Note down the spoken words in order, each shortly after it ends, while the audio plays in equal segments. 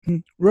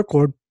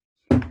Record.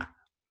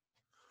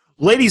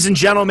 Ladies and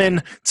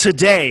gentlemen,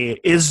 today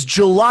is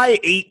July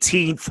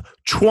 18th,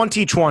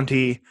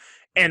 2020,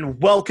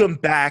 and welcome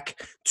back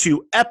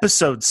to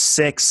episode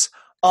 6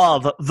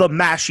 of the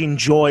Mashing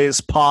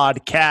Joys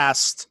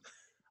podcast.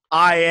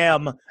 I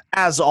am,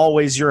 as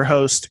always, your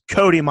host,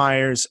 Cody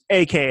Myers,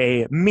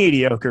 a.k.a.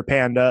 Mediocre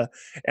Panda,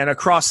 and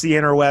across the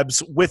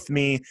interwebs with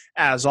me,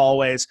 as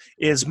always,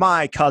 is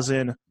my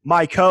cousin,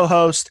 my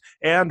co-host,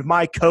 and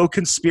my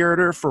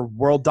co-conspirator for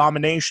world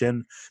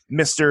domination,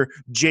 Mr.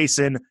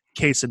 Jason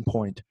Case in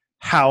Point.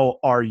 How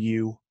are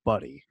you,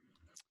 buddy?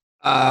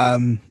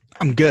 I'm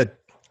good.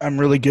 I'm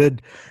really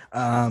good.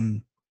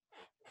 I'm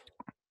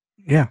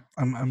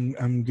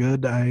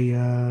good.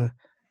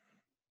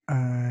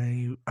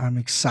 I'm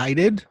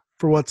excited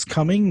for what's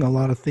coming. A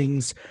lot of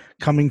things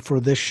coming for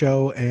this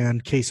show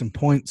and Case in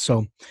Point.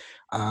 So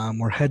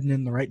we're heading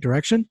in the right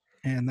direction,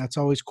 and that's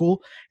always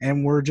cool.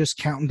 And we're just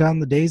counting down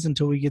the days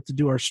until we get to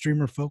do our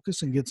streamer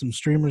focus and get some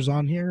streamers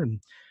on here.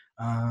 And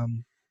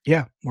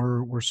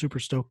we're super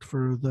stoked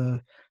for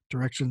the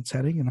direction it's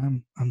heading,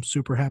 and I'm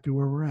super happy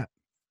where we're at.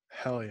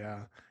 Hell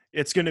yeah.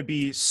 It's going to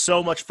be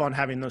so much fun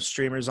having those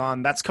streamers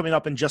on. That's coming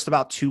up in just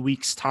about 2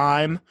 weeks'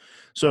 time.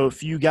 So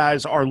if you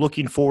guys are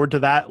looking forward to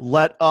that,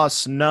 let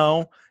us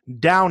know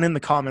down in the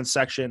comments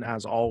section.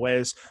 As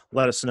always,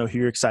 let us know who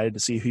you're excited to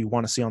see, who you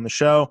want to see on the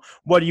show.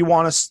 What do you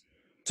want us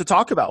to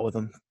talk about with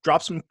them?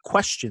 Drop some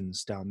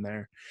questions down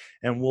there,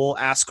 and we'll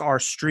ask our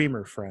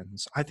streamer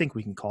friends. I think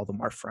we can call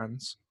them our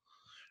friends.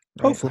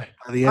 Right? Hopefully.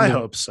 I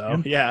hope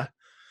so. Yeah.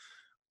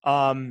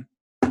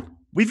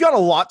 We've got a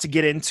lot to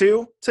get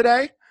into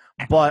today,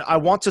 but I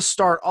want to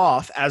start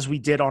off as we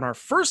did on our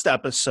first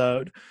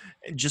episode,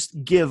 and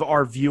just give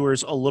our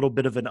viewers a little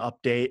bit of an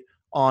update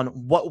on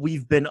what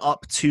we've been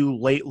up to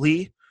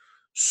lately.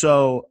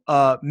 So,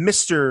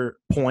 Mr.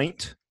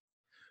 Point,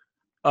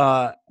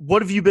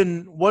 what have you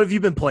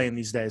been playing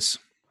these days?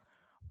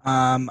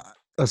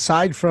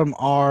 Aside from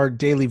our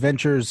daily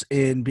ventures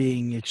in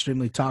being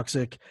extremely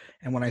toxic,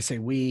 and when I say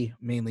we,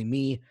 mainly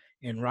me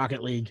in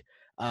Rocket League,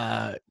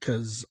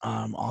 because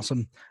I'm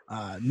awesome.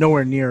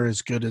 Nowhere near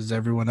as good as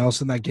everyone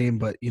else in that game,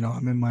 but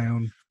I'm in my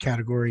own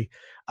category.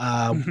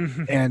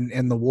 And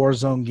the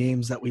Warzone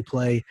games that we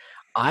play,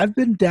 I've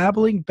been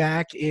dabbling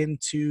back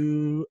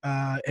into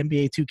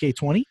NBA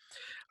 2K20.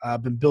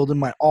 I've been building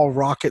my all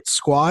Rocket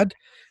squad.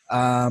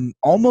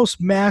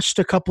 Almost mashed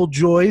a couple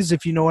joys,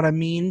 if you know what I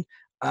mean,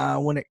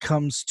 when it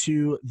comes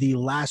to the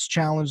last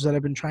challenge that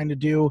I've been trying to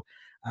do.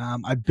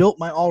 I built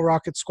my all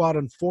Rocket squad.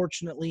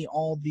 Unfortunately,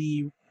 all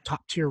the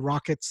top tier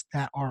Rockets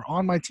that are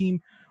on my team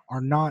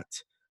are not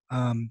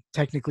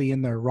technically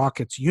in their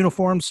Rockets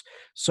uniforms.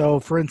 So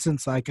for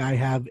instance, like I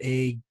have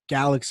a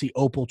Galaxy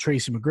Opal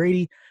Tracy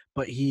McGrady,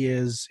 but he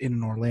is in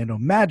an Orlando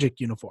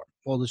Magic uniform.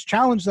 Well, this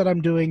challenge that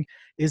I'm doing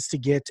is to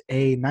get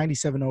a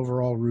 97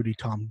 overall Rudy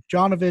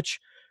Tomjanovich,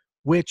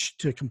 which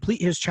to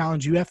complete his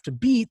challenge, you have to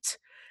beat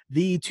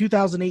the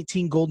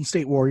 2018 Golden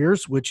State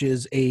Warriors, which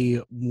is a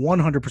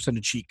 100%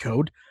 a cheat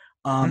code,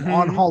 on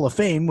Hall of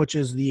Fame, which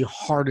is the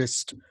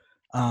hardest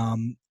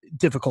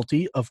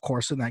difficulty, of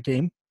course, in that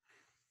game.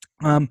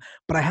 But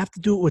I have to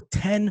do it with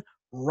 10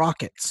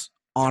 Rockets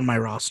on my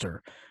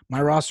roster.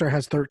 My roster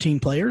has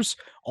 13 players.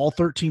 All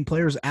 13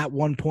 players at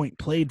one point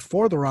played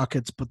for the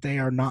Rockets, but they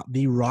are not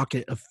the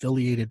Rocket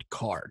affiliated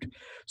card.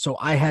 So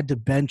I had to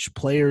bench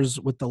players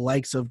with the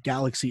likes of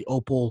Galaxy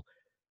Opal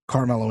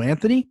Carmelo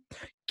Anthony,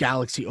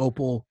 Galaxy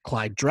Opal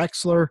Clyde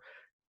Drexler,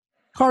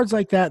 cards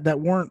like that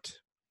weren't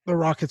the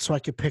Rockets, so I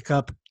could pick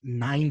up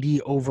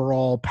 90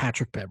 overall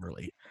Patrick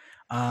Beverly.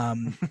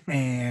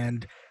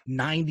 And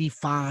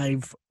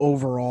 95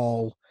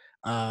 overall,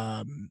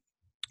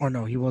 or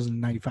no, he wasn't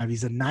 95.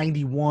 He's a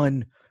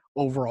 91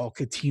 overall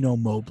Coutinho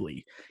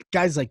Mobley.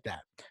 Guys like that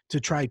to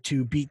try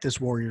to beat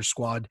this Warriors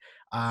squad.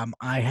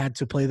 I had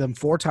to play them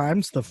 4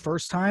 times. The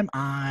first time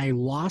I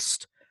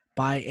lost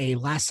by a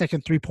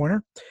last-second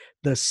three-pointer.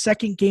 The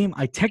second game,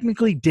 I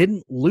technically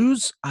didn't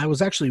lose. I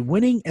was actually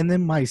winning, and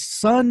then my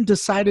son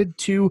decided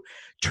to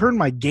turn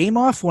my game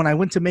off when I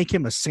went to make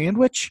him a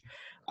sandwich.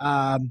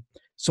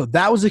 So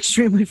that was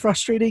extremely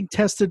frustrating,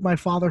 tested my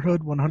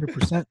fatherhood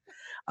 100%.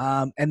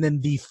 And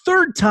then the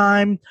third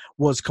time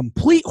was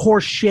complete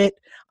horse shit.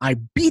 I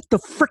beat the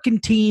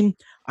freaking team.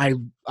 I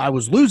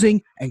was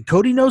losing, and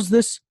Cody knows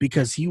this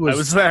because I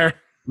was there.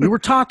 We were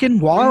talking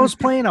while I was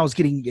playing. I was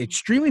getting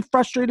extremely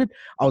frustrated.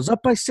 I was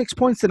up by 6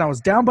 points, and I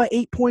was down by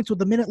 8 points with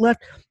a minute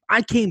left.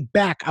 I came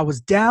back. I was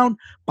down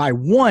by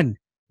 1,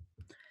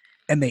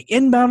 and they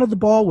inbounded the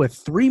ball with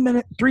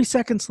 3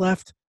 seconds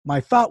left. My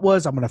thought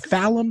was, I'm going to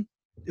foul him.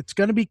 It's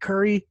going to be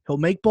Curry. He'll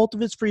make both of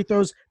his free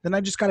throws. Then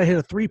I just got to hit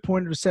a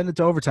three-pointer to send it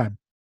to overtime.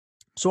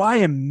 So I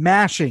am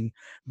mashing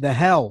the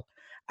hell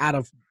out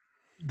of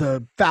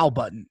the foul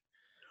button.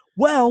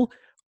 Well,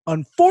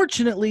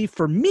 unfortunately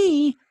for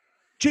me,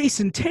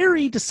 Jason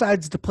Terry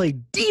decides to play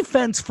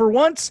defense for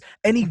once,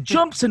 and he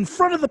jumps in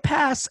front of the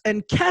pass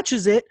and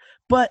catches it,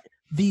 but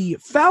the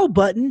foul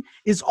button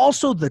is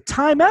also the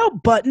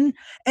timeout button,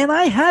 and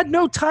I had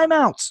no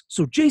timeouts.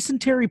 So Jason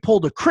Terry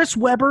pulled a Chris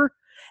Webber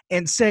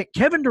and sent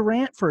Kevin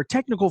Durant for a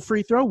technical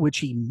free throw, which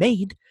he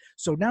made.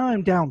 So now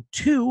I'm down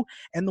 2,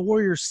 and the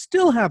Warriors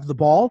still have the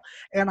ball,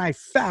 and I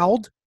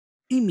fouled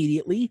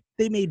immediately.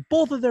 They made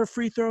both of their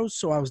free throws,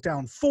 so I was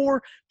down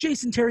 4.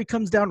 Jason Terry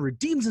comes down,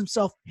 redeems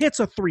himself, hits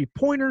a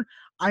three-pointer.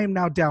 I am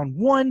now down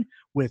 1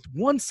 with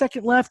 1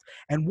 second left,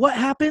 and what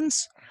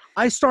happens?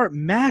 I start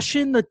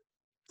mashing the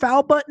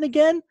foul button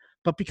again,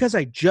 but because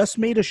I just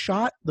made a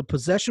shot, the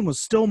possession was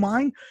still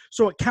mine,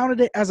 so it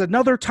counted it as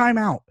another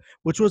timeout,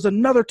 which was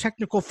another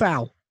technical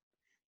foul.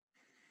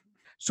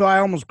 So I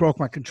almost broke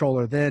my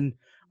controller. Then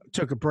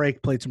took a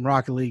break, played some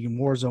Rocket League and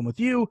Warzone with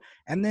you,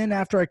 and then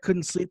after I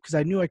couldn't sleep because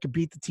I knew I could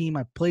beat the team,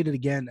 I played it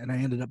again, and I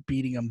ended up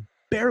beating them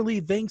barely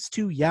thanks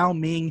to Yao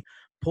Ming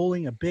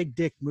pulling a big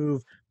dick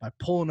move by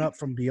pulling up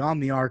from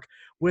beyond the arc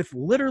with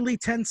literally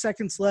 10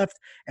 seconds left,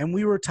 and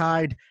we were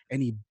tied,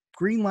 and he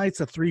green lights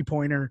a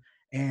three-pointer,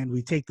 and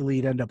we take the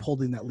lead, end up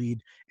holding that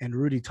lead, and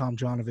Rudy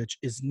Tomjanovich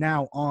is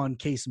now on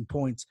Case and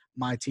Points,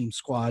 my team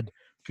squad.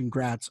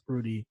 Congrats,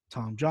 Rudy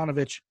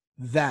Tomjanovich.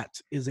 That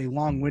is a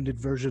long-winded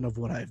version of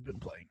what I've been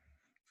playing.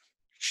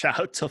 Shout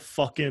out to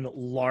fucking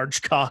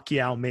large cock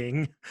Yao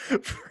Ming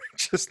for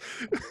just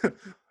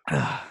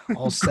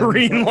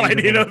green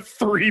lighting a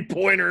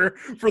three-pointer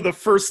for the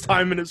first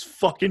time in his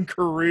fucking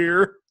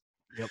career.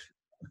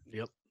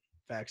 Yep.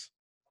 Facts.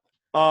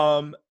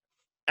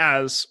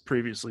 As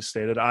previously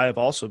stated, I have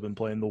also been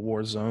playing the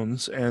War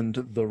Zones and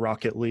the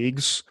Rocket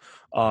Leagues.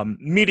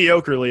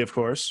 Mediocrely, of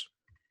course,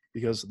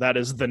 because that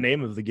is the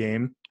name of the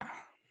game.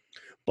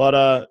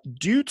 But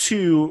due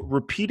to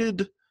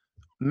repeated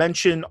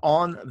mention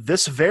on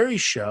this very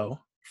show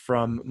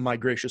from my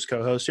gracious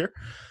co-host here,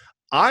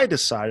 I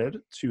decided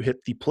to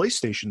hit the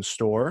PlayStation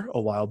Store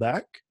a while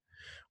back,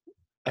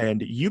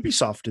 and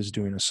Ubisoft is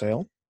doing a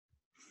sale,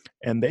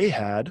 and they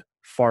had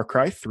Far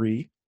Cry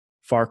 3,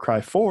 Far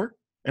Cry 4,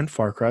 and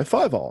Far Cry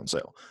 5 all on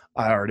sale.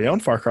 I already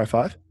own Far Cry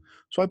 5,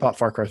 so I bought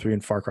Far Cry 3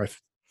 and Far Cry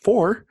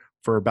 4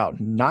 for about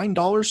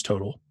 $9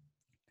 total.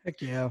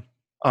 Heck yeah.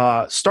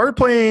 Started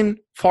playing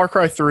Far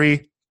Cry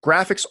 3.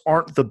 Graphics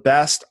aren't the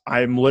best.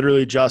 I'm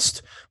literally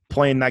just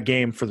playing that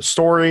game for the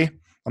story.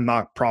 I'm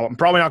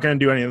probably not going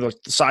to do any of the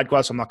side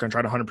quests. I'm not going to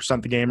try to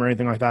 100% the game or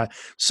anything like that.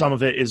 Some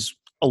of it is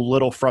a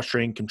little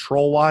frustrating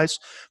control-wise.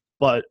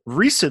 But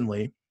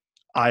recently,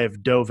 I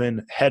have dove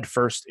in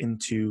headfirst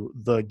into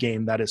the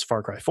game that is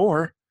Far Cry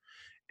 4.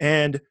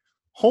 And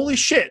holy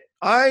shit,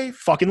 I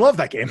fucking love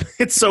that game.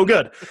 It's so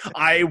good.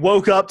 I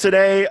woke up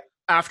today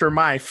after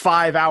my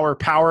 5-hour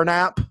power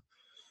nap,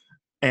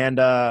 and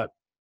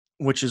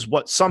which is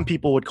what some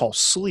people would call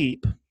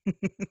sleep,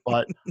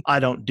 but I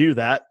don't do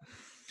that.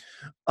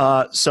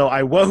 So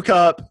I woke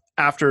up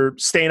after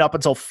staying up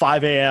until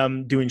 5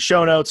 a.m. doing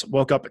show notes,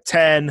 woke up at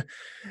 10,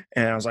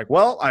 and I was like,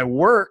 well, I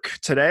work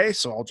today,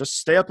 so I'll just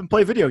stay up and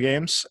play video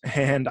games.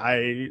 And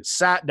I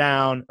sat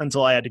down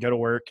until I had to go to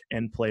work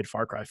and played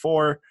Far Cry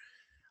 4.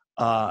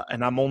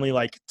 And I'm only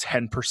like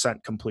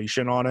 10%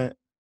 completion on it,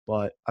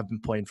 but I've been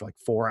playing for like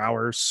 4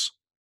 hours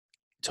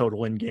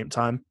total in-game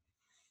time.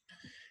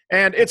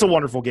 And it's a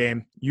wonderful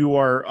game. You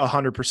are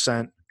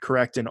 100%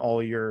 correct in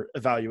all your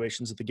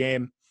evaluations of the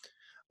game.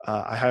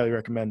 I highly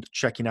recommend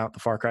checking out the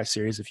Far Cry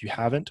series if you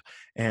haven't.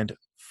 And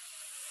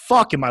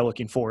fuck, am I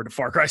looking forward to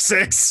Far Cry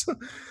 6.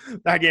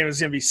 That game is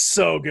going to be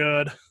so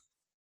good.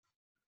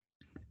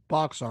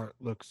 Box art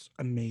looks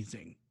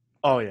amazing.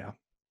 Oh, yeah.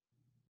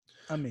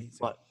 Amazing.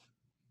 But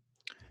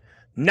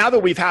now that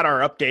we've had our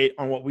update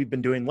on what we've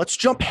been doing, let's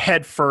jump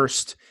head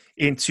first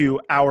into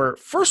our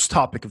first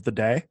topic of the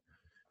day,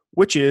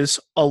 which is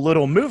a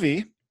little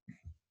movie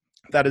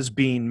that is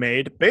being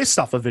made based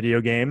off a video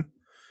game.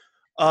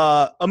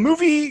 A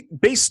movie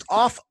based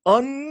off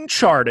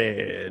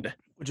Uncharted.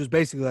 Which is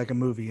basically like a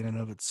movie in and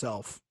of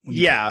itself.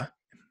 Yeah.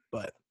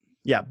 But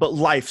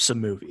life's a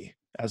movie,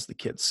 as the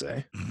kids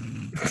say.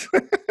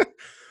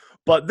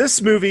 But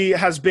this movie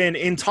has been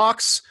in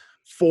talks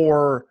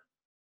for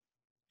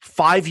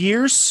 5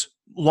 years,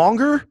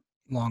 longer.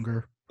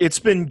 It's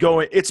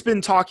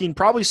been talking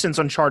probably since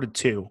Uncharted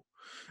 2.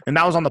 And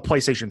that was on the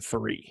PlayStation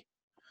 3.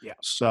 Yeah.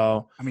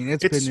 So, I mean,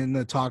 it's been in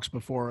the talks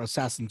before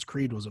Assassin's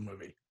Creed was a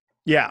movie.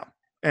 Yeah.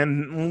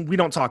 And we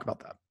don't talk about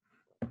that.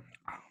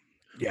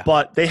 Yeah.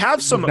 But they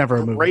have some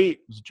great.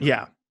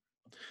 Yeah.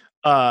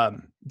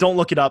 Don't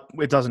look it up.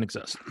 It doesn't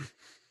exist.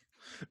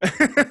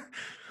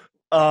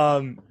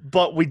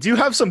 But we do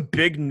have some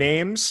big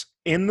names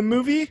in the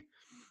movie.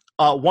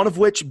 One of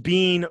which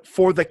being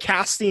for the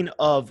casting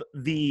of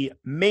the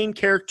main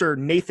character,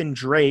 Nathan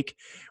Drake.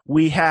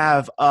 We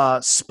have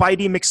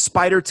Spidey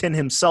McSpiderton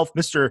himself,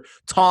 Mr.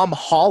 Tom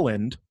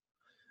Holland,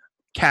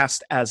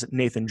 cast as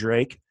Nathan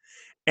Drake.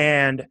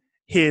 And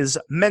his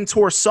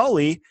mentor,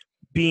 Sully,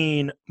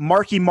 being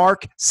Marky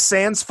Mark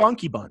sans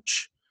Funky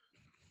Bunch.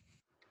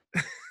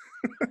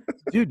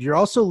 Dude, you're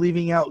also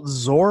leaving out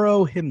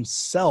Zorro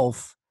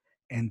himself,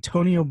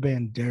 Antonio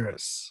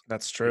Banderas.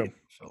 That's true.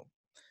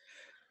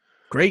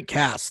 Great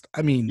cast.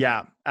 I mean,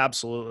 yeah,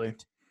 absolutely.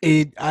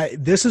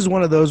 This is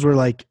one of those where,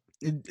 like,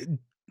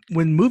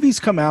 when movies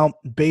come out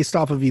based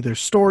off of either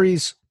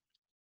stories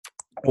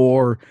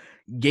or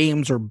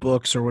games or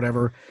books or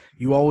whatever,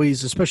 you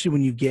always, especially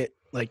when you get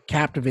like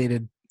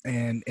captivated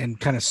and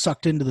kind of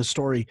sucked into the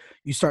story,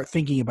 you start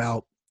thinking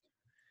about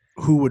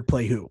who would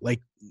play who.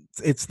 Like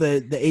it's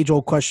the age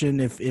old question: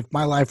 if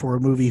my life were a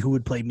movie, who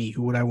would play me?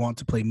 Who would I want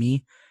to play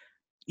me?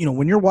 You know,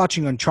 when you're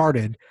watching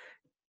Uncharted,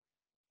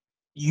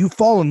 you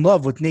fall in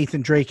love with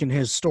Nathan Drake and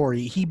his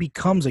story. He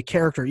becomes a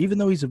character, even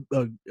though he's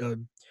a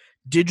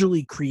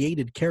digitally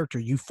created character.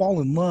 You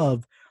fall in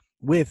love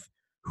with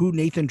who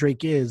Nathan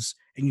Drake is,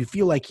 and you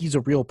feel like he's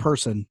a real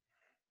person.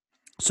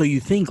 So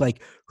you think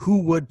like,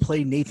 who would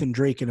play Nathan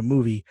Drake in a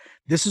movie?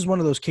 This is one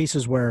of those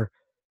cases where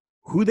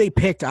who they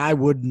picked, I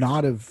would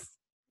not have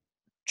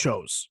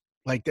chose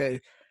like that,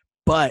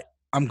 but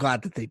I'm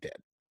glad that they did.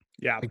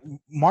 Yeah, like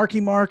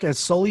Marky Mark as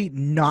Sully,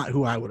 not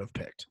who I would have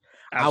picked.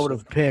 absolutely. I would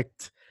have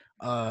picked.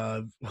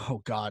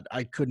 Oh God,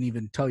 I couldn't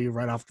even tell you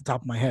right off the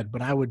top of my head,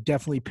 but I would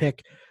definitely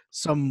pick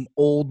some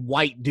old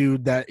white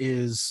dude that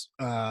is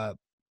a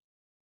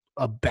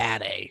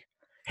bad A.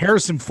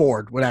 Harrison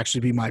Ford would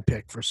actually be my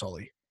pick for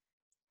Sully.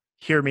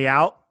 Hear me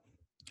out.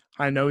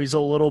 I know he's a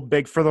little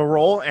big for the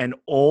role and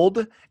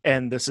old,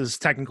 and this is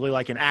technically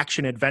like an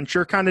action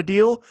adventure kind of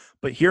deal,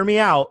 but hear me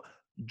out.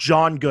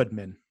 John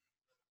Goodman.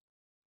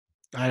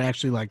 I'd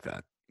actually like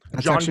that.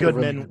 That's John actually a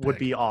really Goodman good would pick.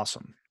 be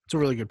awesome. It's a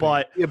really good pick.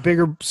 But a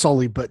bigger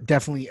Sully, but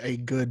definitely a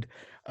good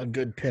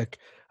pick.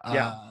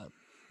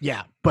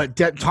 Yeah. But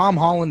Tom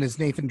Holland as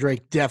Nathan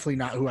Drake, definitely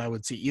not who I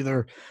would see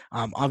either.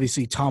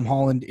 Obviously, Tom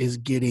Holland is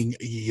getting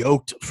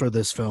yoked for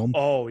this film.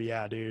 Oh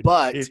yeah, dude.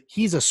 But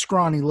he's a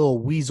scrawny little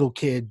weasel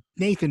kid.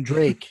 Nathan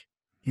Drake,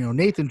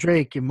 Nathan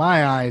Drake, in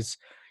my eyes,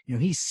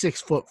 he's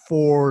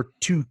 6'4",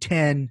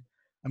 210.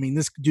 I mean,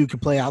 this dude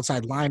could play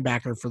outside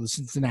linebacker for the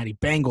Cincinnati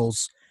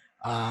Bengals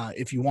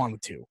if you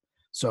wanted to.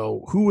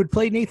 So who would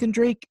play Nathan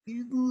Drake?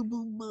 I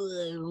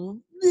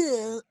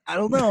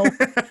don't know.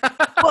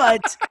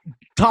 But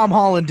Tom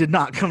Holland did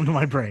not come to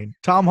my brain.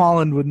 Tom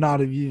Holland would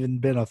not have even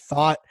been a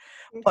thought.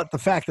 But the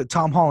fact that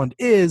Tom Holland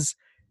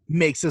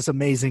makes this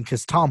amazing,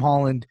 because Tom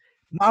Holland,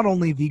 not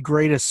only the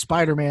greatest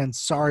Spider-Man,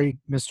 sorry,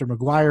 Mr.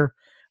 Maguire.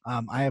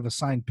 I have a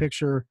signed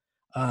picture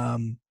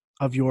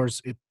of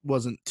yours. It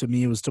wasn't to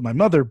me, it was to my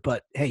mother,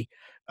 but hey,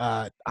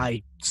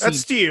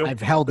 that's to you. I've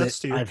held it.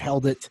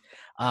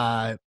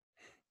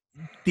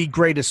 The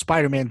greatest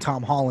Spider-Man,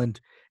 Tom Holland,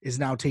 is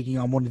now taking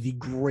on one of the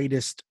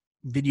greatest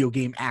video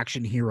game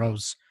action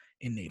heroes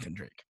in Nathan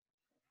Drake.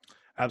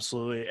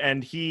 Absolutely.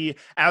 And he,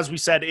 as we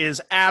said, is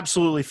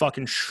absolutely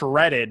fucking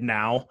shredded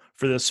now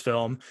for this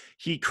film.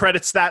 He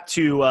credits that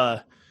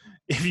to,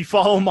 if you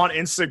follow him on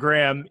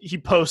Instagram, he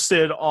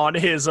posted on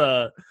his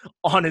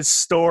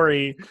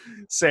story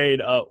saying,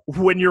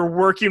 when you're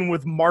working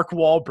with Mark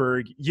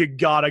Wahlberg, you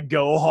gotta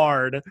go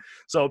hard.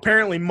 So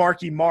apparently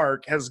Marky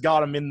Mark has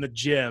got him in the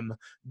gym,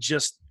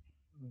 just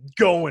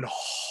going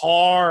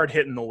hard,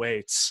 hitting the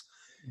weights.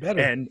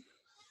 Better. And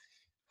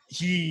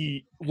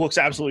he looks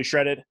absolutely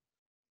shredded.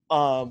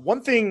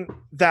 One thing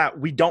that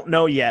we don't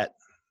know yet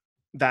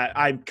that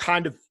I'm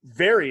kind of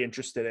very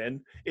interested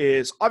in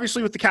is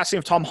obviously with the casting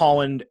of Tom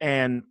Holland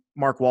and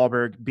Mark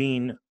Wahlberg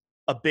being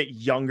a bit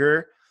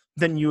younger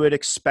than you would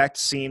expect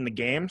seeing the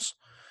games.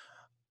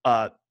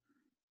 We're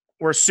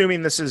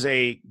assuming this is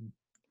a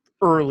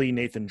early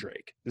Nathan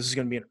Drake. This is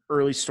going to be an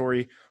early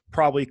story,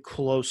 probably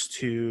close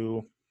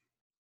to,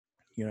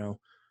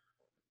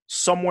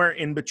 somewhere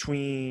in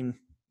between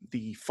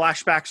the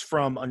flashbacks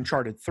from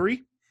Uncharted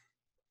 3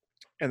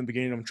 and the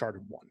beginning of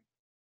Uncharted 1.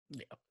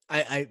 Yeah.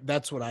 I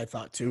that's what I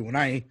thought too. When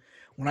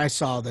I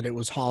saw that it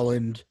was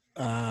Holland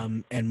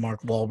and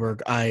Mark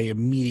Wahlberg, I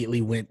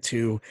immediately went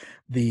to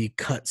the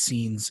cut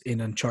scenes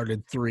in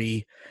Uncharted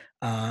 3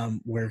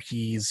 where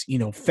he's,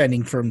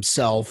 fending for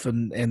himself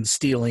and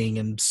stealing,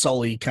 and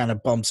Sully kind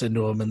of bumps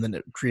into him, and then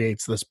it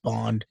creates this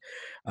bond.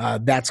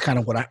 That's kind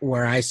of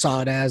where I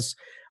saw it as.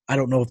 I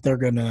don't know if they're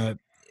gonna.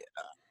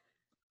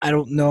 I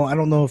don't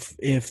know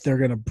if they're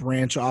gonna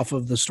branch off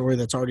of the story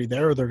that's already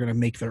there, or they're gonna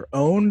make their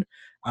own.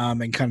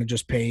 And kind of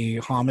just pay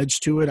homage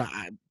to it.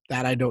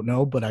 I don't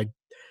know, but I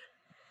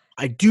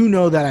do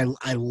know that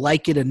I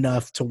like it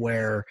enough to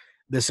where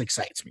this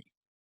excites me.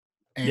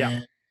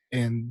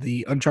 And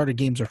the Uncharted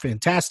games are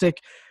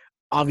fantastic.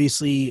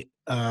 Obviously,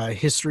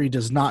 history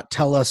does not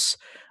tell us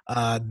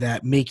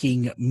that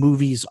making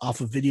movies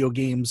off of video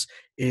games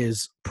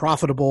is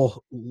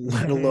profitable,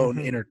 let alone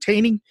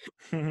entertaining.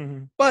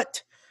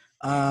 But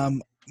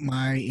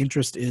my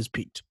interest is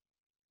piqued.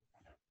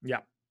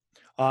 Yeah.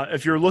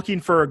 If you're looking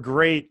for a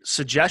great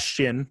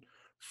suggestion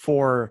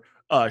for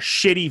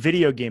shitty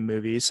video game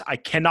movies, I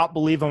cannot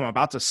believe I'm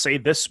about to say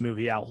this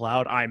movie out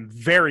loud. I'm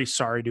very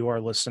sorry to our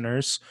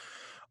listeners.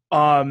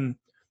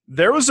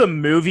 There was a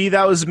movie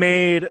that was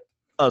made,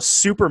 a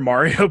Super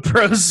Mario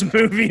Bros.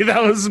 Movie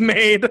that was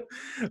made,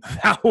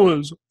 that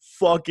was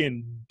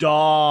fucking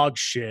dog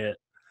shit.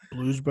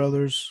 Blues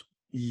Brothers,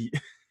 Yeah.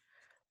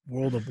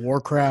 World of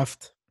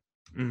Warcraft,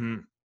 Mm-hmm.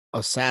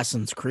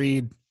 Assassin's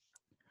Creed,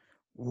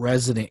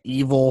 Resident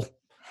Evil.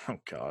 Oh,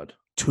 God.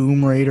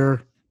 Tomb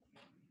Raider.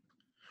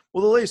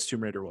 Well, the latest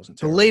Tomb Raider wasn't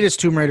terrible. The latest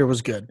Tomb Raider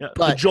was good. Yeah,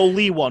 but the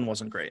Jolie one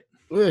wasn't great.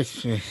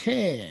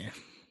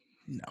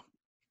 No,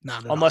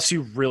 not at Unless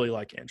you really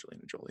like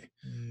Angelina Jolie.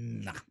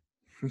 all.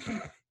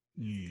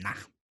 Nah.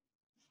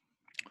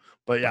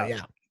 But But yeah,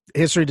 yeah,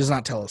 history does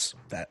not tell us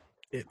that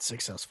it's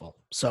successful.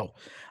 So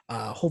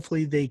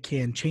hopefully they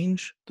can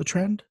change the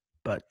trend.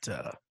 But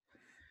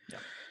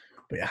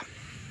yeah.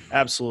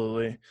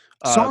 absolutely.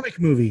 Sonic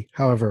movie,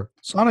 however,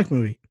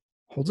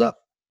 holds up.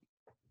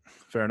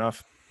 Fair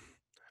enough.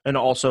 And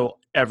also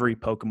every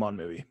Pokemon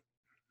movie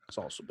has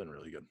also been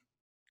really good.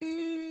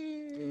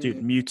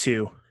 Dude,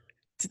 Mewtwo.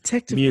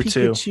 Detective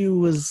Mewtwo. Pikachu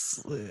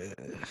was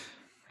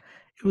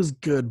it was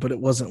good, but it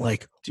wasn't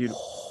like Dude,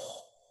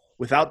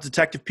 without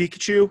Detective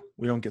Pikachu,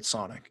 we don't get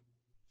Sonic.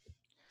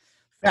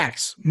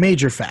 facts,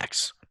 major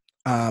facts.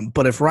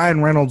 But if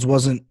Ryan Reynolds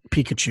wasn't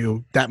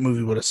Pikachu, that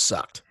movie would have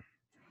sucked.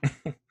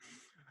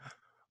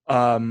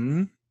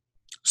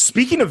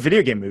 Speaking of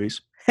video game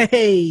movies,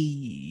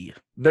 Hey,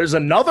 there's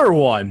another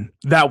one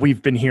that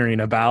we've been hearing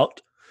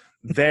about.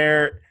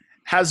 There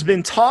has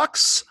been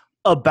talks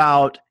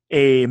about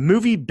a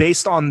movie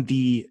based on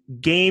the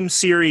game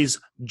series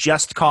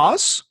Just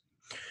Cause.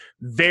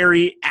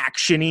 Very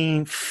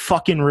actiony,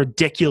 fucking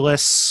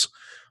ridiculous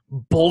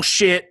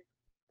bullshit.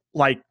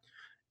 Like,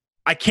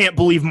 I can't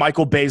believe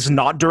Michael Bay's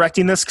not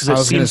directing this because it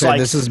seems like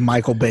this is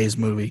Michael Bay's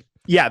movie.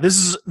 Yeah,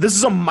 this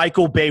is a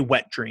Michael Bay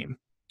wet dream.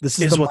 This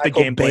is what the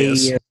gameplay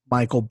is.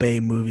 Michael Bay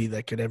movie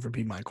that could ever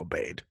be Michael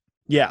Bay'd.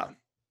 Yeah.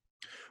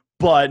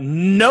 But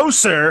no,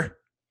 sir.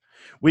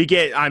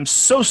 I'm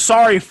so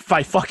sorry if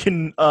I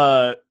fucking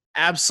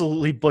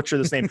absolutely butcher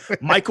this name.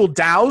 Michael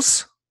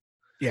Dowse.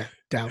 Yeah,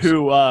 Dowse.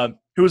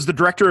 Who is the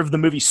director of the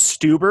movie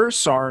Stuber,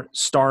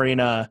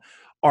 starring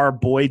our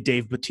boy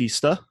Dave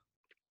Bautista.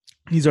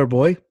 He's our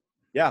boy?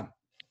 Yeah.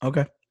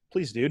 Okay.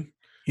 Please, dude.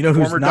 You know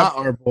who's not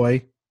our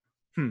boy?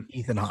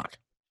 Ethan Hawke.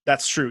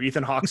 That's true.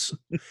 Ethan Hawke's.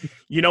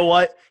 You know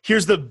what?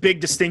 Here's the big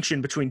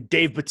distinction between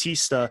Dave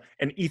Bautista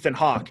and Ethan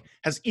Hawke.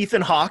 Has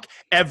Ethan Hawke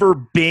ever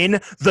been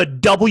the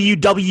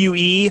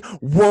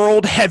WWE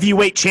World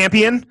Heavyweight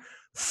Champion?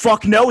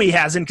 Fuck no, he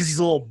hasn't, because he's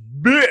a little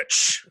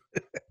bitch.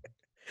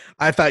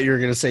 I thought you were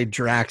going to say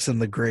Drax in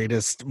the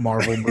greatest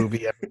Marvel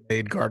movie ever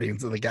made,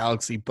 Guardians of the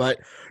Galaxy, but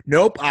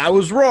nope, I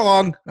was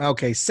wrong.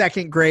 Okay,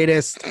 second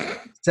greatest.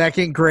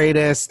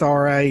 All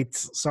right.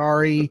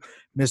 Sorry,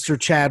 Mr.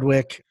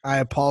 Chadwick. I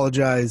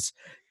apologize.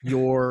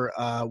 Your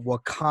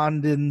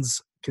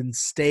Wakandans can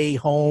stay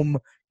home.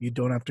 You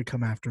don't have to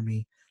come after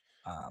me.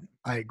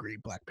 I agree.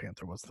 Black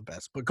Panther was the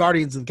best, but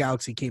Guardians of the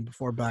Galaxy came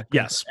before Black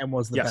Panther and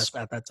was the best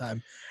at that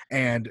time.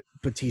 And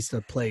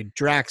Batista played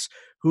Drax,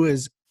 who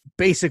is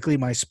basically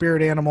my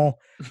spirit animal.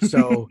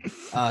 So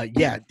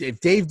if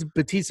Dave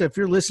Bautista, if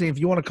you're listening, if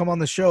you want to come on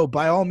the show,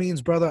 by all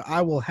means, brother,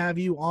 I will have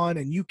you on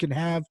and you can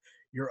have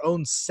your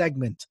own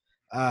segment.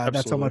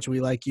 That's how much we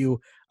like you.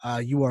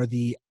 You are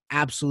the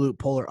absolute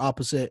polar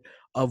opposite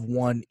of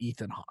one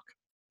Ethan Hawke.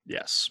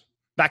 Yes.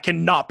 That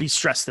cannot be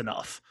stressed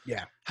enough.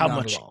 Yeah. How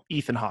much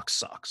Ethan Hawke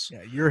sucks.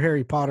 Yeah, you're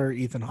Harry Potter,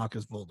 Ethan Hawke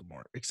is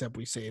Voldemort, except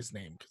we say his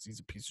name because he's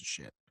a piece of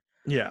shit.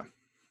 Yeah.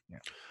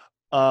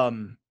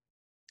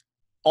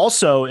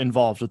 Also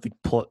involved with the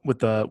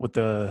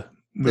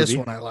movie. This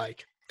one I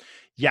like.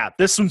 Yeah,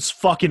 this one's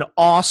fucking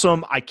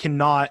awesome.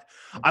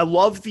 I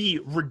love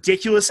the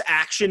ridiculous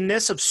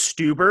actionness of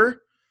Stuber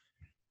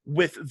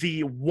with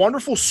the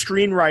wonderful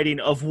screenwriting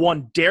of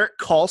one Derek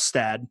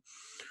Kolstad,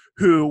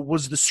 who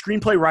was the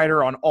screenplay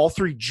writer on all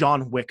three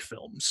John Wick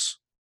films,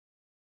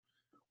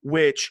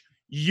 which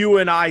you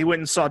and I went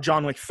and saw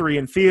John Wick 3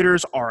 in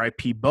theaters,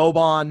 R.I.P.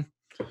 Boban.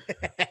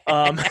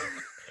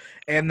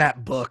 And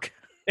that book.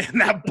 And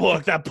that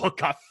book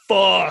got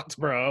fucked,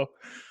 bro.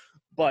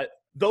 But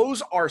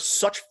those are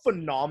such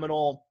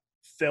phenomenal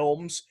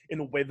films in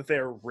the way that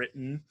they're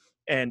written,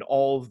 and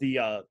all of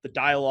the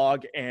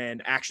dialogue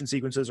and action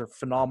sequences are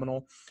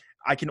phenomenal.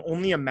 I can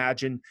only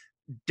imagine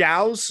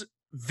Dow's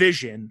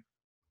vision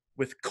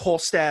with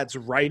Kolstad's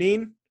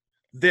writing.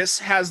 This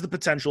has the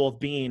potential of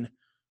being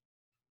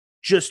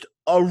just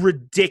a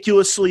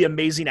ridiculously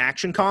amazing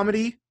action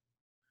comedy.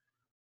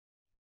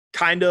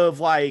 Kind of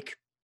like,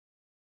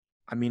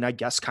 I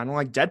guess kind of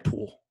like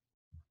Deadpool.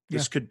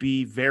 This could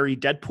be very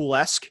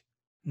Deadpool-esque.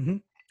 Mm-hmm.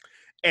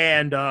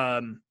 And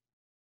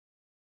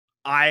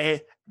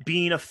I,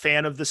 being a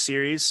fan of the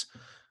series,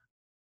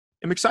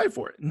 am excited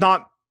for it.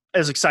 Not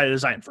as excited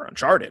as I am for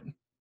Uncharted,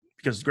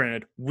 because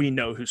granted, we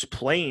know who's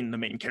playing the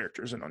main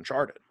characters in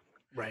Uncharted.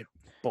 Right.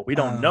 But we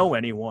don't know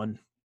anyone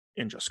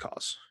in Just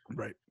Cause.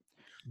 Right.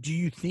 Do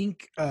you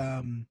think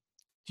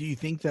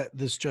that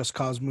this Just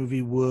Cause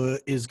movie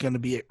is going to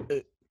be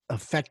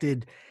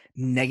affected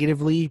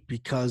negatively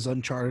because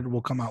Uncharted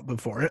will come out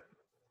before it?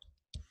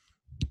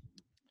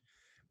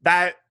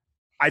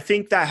 I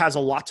think that has a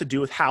lot to do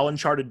with how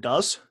Uncharted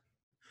does.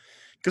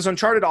 Because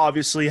Uncharted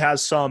obviously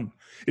has some,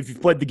 if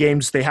you've played the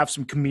games, they have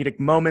some comedic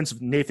moments.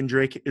 Nathan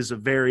Drake is a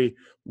very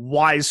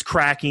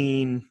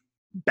wisecracking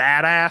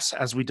badass,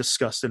 as we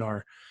discussed in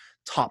our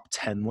top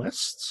 10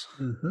 lists.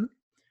 Mm-hmm.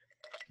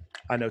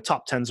 I know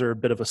top 10s are a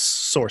bit of a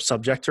sore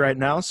subject right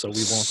now, so we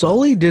won't.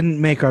 Sully didn't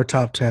make our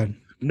top 10.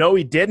 No,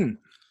 he didn't.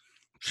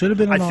 Should have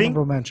been I an think-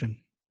 honorable mention.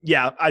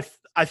 Yeah,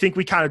 I think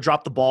we kind of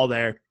dropped the ball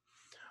there.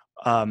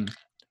 But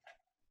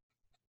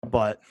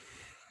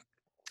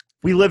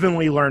we live and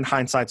we learn.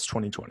 Hindsight's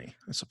 2020,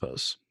 I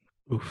suppose.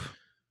 Oof.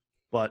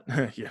 But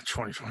yeah,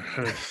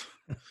 2020.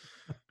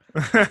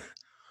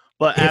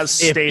 But If as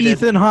stated,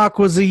 Ethan Hawke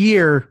was a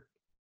year,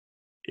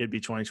 it'd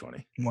be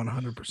 2020.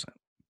 100%.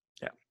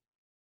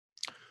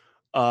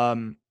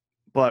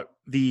 But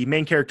the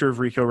main character of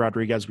Rico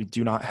Rodriguez, we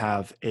do not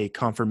have a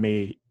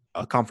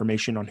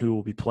confirmation on who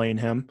will be playing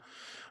him.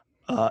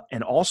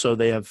 And also,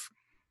 they have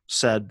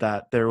said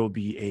that there will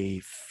be a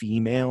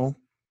female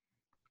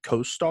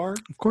co-star,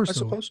 Of course, I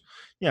suppose.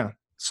 Yeah,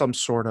 some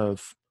sort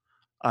of,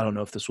 I don't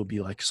know if this will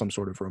be like some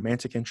sort of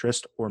romantic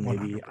interest, or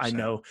maybe 100%. I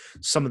know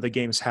some of the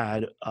games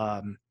had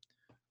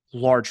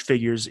large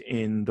figures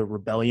in the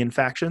rebellion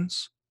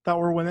factions that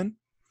were women,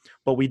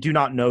 but we do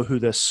not know who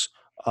this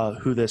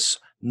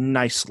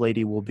nice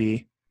lady will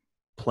be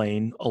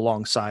playing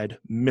alongside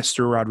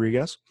Mr.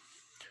 Rodriguez.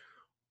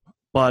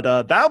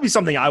 But that'll be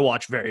something I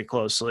watch very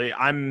closely.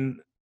 I'm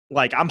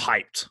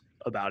hyped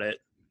about it.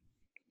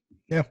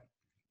 Yeah.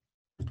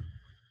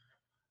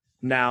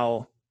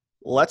 Now,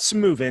 let's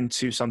move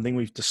into something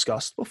we've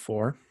discussed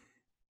before,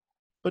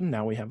 but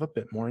now we have a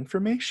bit more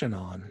information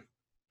on.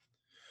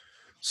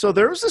 So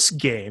there was this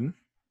game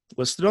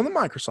listed on the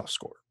Microsoft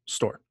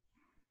store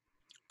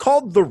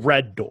called The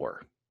Red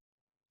Door.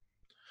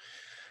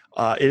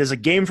 It is a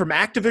game from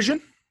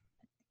Activision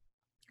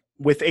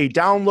with a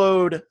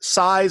download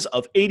size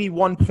of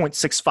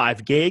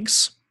 81.65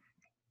 gigs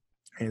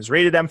and is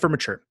rated M for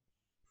mature.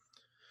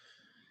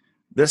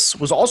 This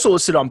was also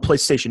listed on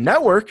PlayStation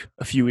Network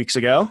a few weeks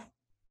ago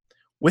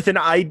with an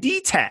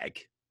ID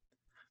tag.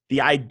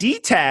 The ID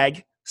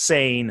tag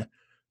saying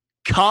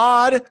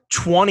COD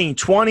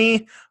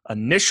 2020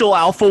 Initial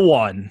Alpha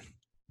 1.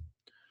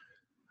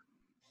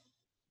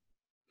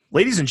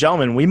 Ladies and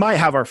gentlemen, we might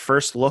have our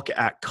first look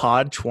at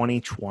COD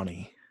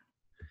 2020,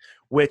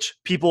 which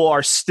people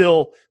are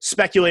still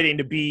speculating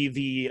to be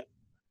the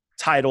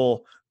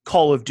title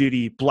Call of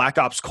Duty Black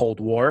Ops Cold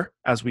War,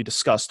 as we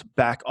discussed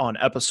back on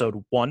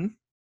episode 1.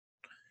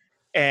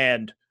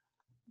 And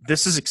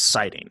this is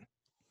exciting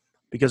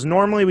because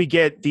normally we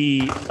get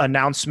the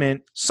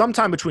announcement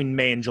sometime between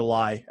May and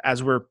July.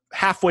 As we're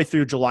halfway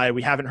through July,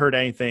 we haven't heard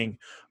anything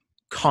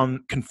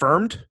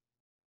confirmed.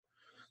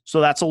 So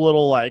that's a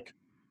little like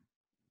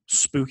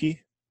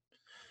spooky.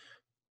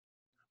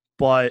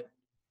 But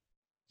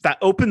that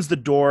opens the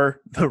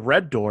door, the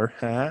red door,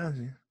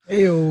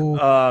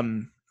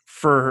 Ayo.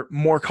 for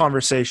more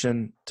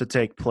conversation to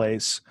take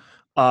place.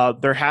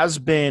 There has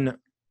been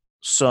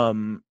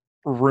some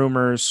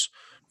rumors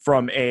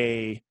from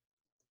a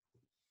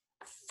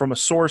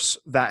source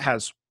that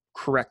has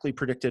correctly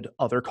predicted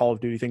other Call of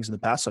Duty things in the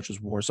past, such as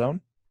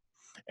Warzone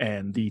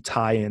and the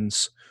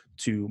tie-ins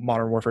to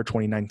Modern Warfare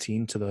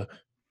 2019 to the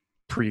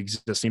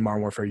pre-existing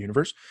Modern Warfare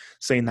universe,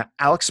 saying that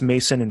Alex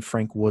Mason and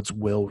Frank Woods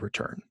will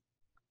return.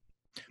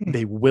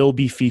 They will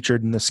be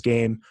featured in this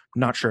game.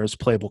 Not sure as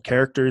playable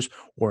characters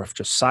or if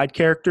just side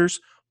characters,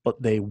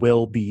 but they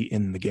will be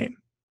in the game,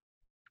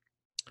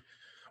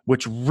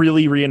 which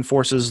really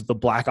reinforces the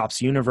Black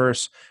Ops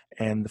universe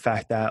and the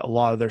fact that a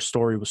lot of their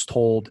story was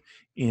told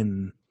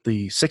in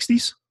the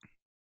 60s,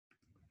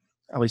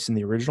 at least in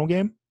the original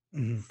game,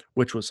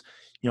 which was,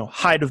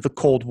 height of the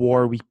Cold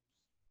War. We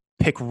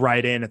pick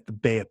right in at the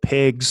Bay of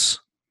Pigs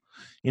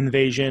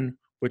invasion,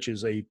 which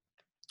is a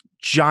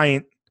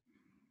giant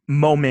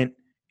moment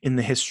in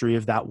the history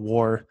of that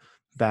war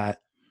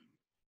that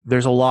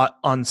there's a lot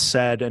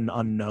unsaid and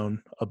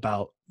unknown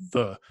about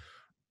the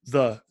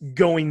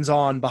goings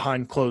on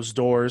behind closed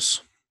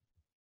doors.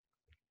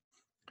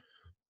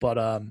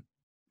 But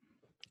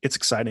it's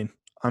exciting.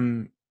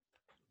 I'm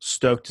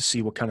stoked to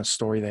see what kind of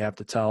story they have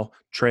to tell.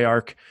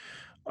 Treyarch,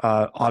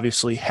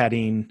 obviously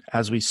heading,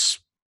 as we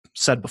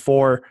said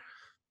before,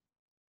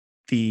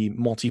 the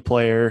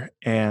multiplayer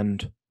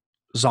and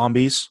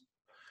zombies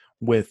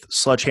with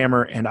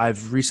Sledgehammer, and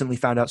I've recently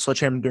found out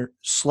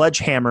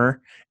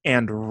Sledgehammer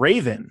and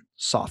Raven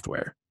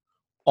Software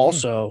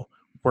also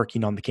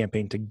working on the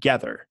campaign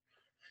together,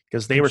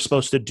 because they were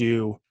supposed to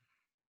do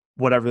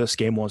whatever this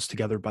game was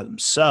together by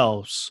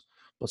themselves,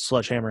 but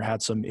Sledgehammer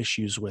had some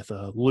issues with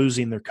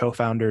losing their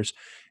co-founders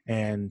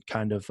and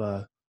kind of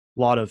a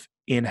lot of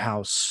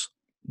in-house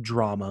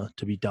drama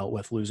to be dealt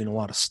with, losing a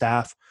lot of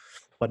staff.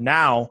 But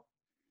now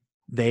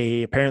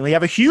they apparently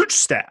have a huge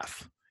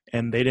staff,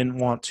 and they didn't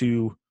want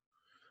to,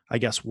 I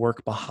guess,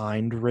 work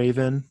behind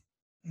Raven,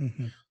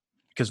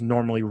 because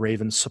normally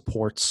Raven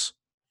supports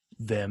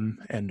them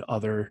and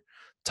other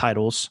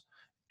titles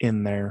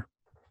in their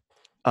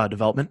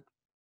development.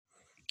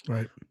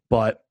 Right.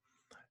 But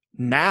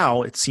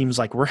now it seems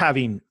like we're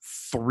having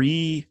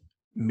 3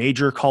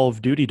 major Call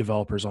of Duty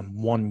developers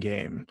on one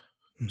game.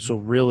 So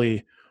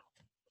really,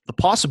 the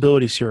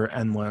possibilities here are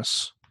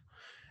endless.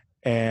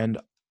 And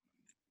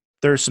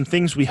there's some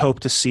things we hope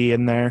to see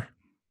in there.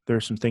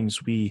 There's some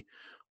things we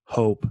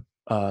hope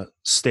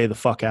stay the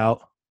fuck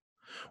out.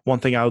 One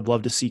thing I would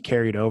love to see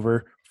carried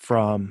over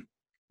from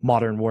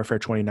Modern Warfare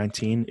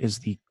 2019 is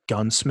the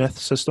Gunsmith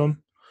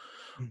system.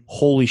 Mhm.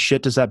 Holy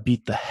shit, does that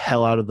beat the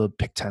hell out of the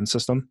Pick-10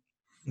 system?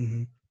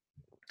 Mm-hmm.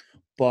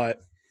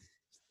 But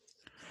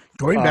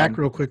Going back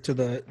real quick to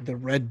the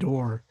red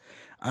door,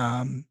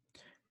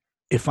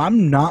 if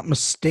I'm not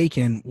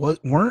mistaken,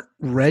 weren't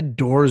red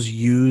doors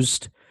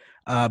used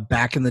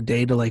back in the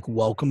day to like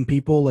welcome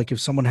people? Like if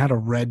someone had a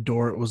red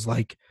door, it was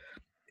like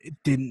it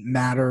didn't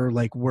matter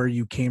like where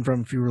you came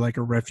from. If you were like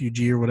a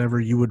refugee or whatever,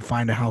 you would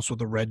find a house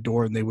with a red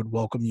door and they would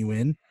welcome you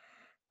in.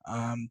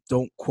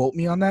 Don't quote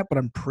me on that, but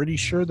I'm pretty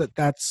sure that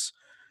that's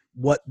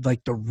what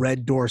like the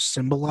red door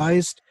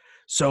symbolized.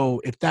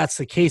 So if that's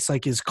the case,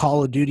 like is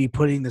Call of Duty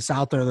putting this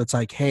out there that's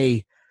like,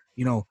 hey,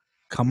 you know,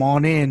 come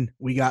on in,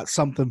 we got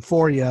something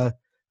for you.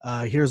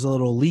 Here's a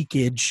little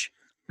leakage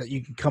that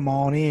you can come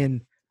on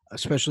in,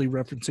 especially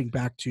referencing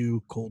back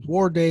to Cold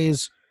War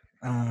days.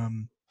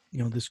 You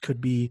know, this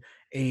could be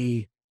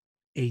a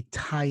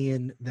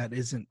tie-in that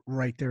isn't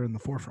right there in the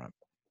forefront.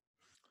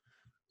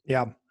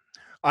 yeah,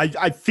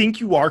 I think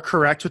you are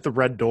correct with the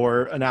red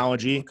door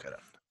analogy. Because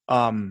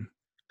I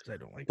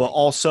don't like But leaks.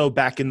 also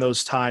back in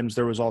those times,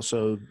 there was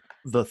also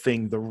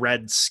the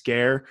Red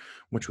Scare,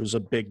 which was a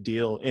big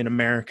deal in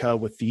America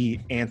with the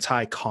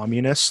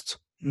anti-communist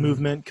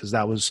movement, because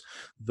that was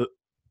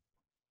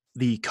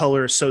the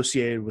color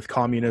associated with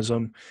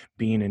communism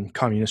being in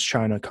communist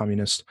China,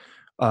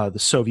 the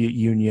Soviet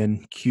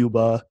Union,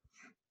 Cuba,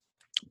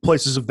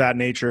 places of that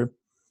nature.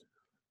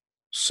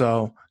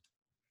 So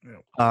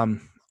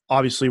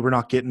obviously we're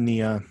not getting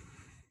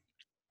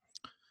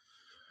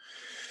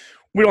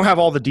we don't have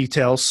all the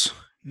details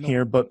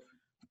here, but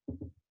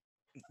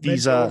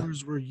these red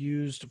doors were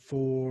used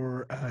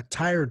for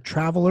tired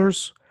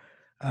travelers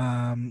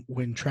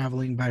when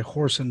traveling by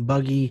horse and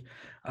buggy,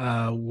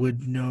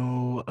 would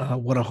know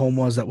what a home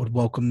was that would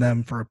welcome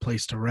them for a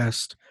place to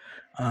rest.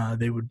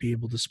 They would be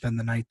able to spend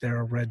the night there.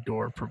 A red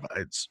door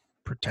provides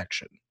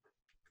protection.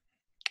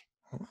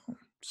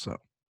 So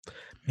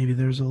maybe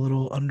there's a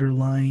little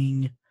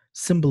underlying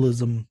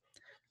symbolism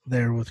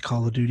there with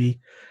Call of Duty.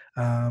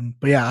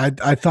 But yeah,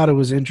 I thought it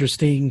was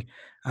interesting.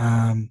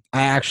 I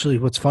actually,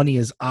 what's funny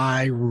is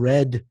I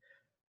read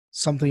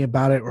something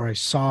about it, or I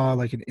saw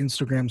like an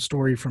Instagram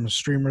story from a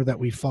streamer that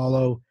we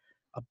follow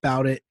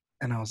about it,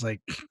 and I was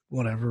like,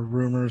 whatever,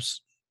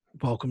 rumors,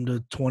 welcome to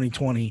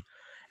 2020.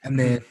 And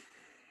then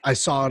I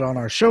saw it on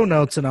our show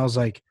notes and I was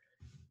like,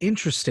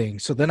 interesting.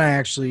 So then I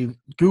actually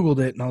Googled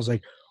it and I was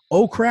like,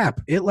 oh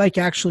crap, it like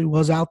actually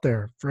was out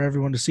there for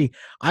everyone to see.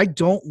 I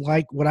don't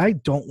like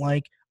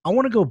I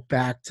want to go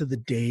back to the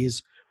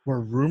days where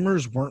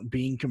rumors weren't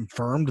being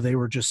confirmed, they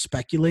were just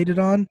speculated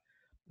on.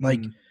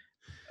 Like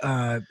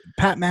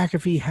Pat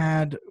McAfee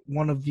had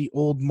one of the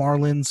old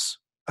Marlins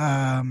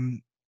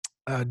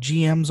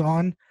GMs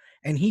on,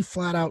 and he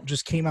flat out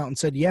just came out and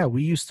said, yeah,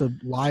 we used to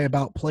lie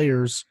about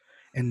players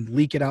and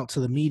leak it out to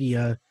the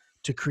media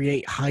to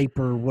create hype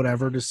or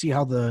whatever to see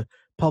how the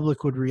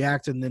public would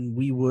react, and then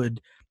we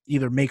would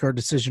either make our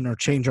decision or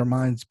change our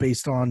minds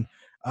based on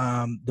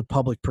the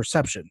public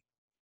perception.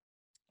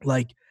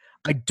 Like,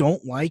 I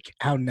don't like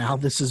how now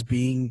this is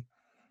being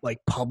like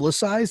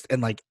publicized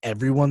and like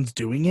everyone's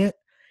doing it.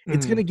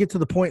 It's going to get to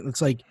the point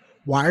that's like,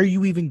 why are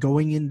you even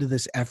going into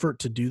this effort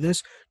to do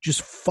this?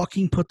 Just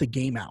fucking put the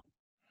game out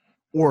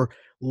or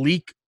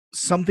leak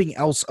something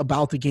else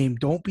about the game.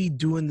 Don't be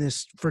doing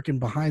this freaking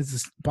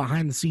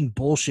behind the scene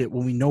bullshit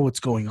when we know what's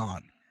going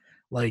on.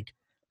 Like,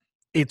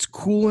 it's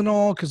cool and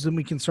all because then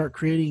we can start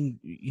creating,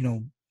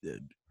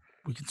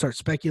 we can start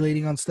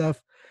speculating on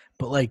stuff.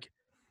 But like,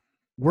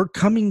 we're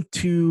coming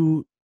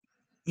to,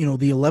 the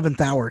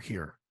 11th hour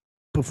here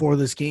before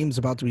this game's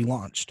about to be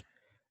launched.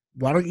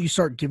 Why don't you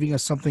start giving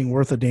us something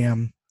worth a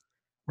damn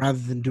rather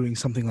than doing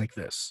something like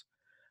this?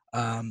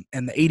 And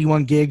the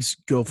 81 gigs,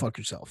 go fuck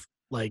yourself.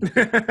 Like,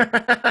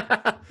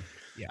 yeah,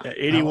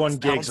 81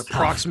 gigs,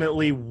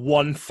 approximately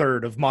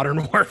 1/3 of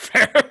Modern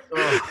Warfare.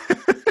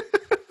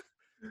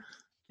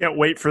 Can't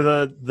wait for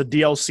the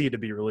DLC to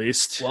be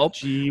released. Well,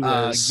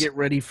 get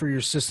ready for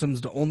your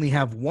systems to only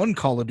have one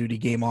Call of Duty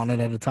game on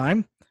it at a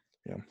time.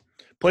 Yeah.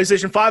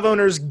 PlayStation 5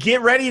 owners,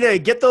 get ready to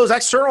get those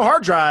external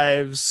hard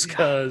drives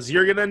because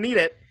you're going to need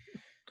it.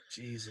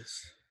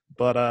 Jesus.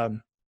 But,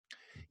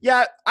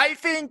 yeah, I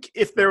think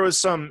if there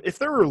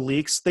were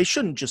leaks, they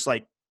shouldn't just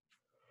like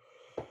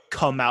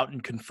come out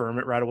and confirm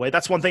it right away.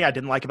 That's one thing I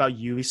didn't like about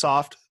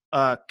Ubisoft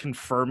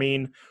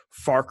confirming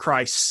Far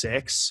Cry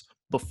 6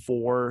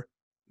 before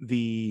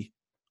Ubisoft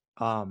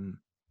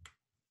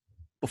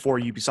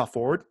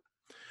Forward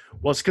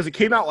was because it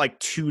came out like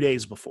 2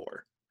 days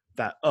before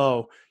that.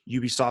 Oh,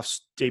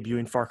 Ubisoft's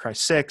debuting Far Cry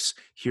 6.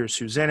 Here's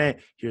who's in it.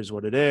 Here's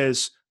what it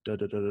is.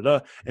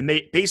 And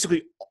they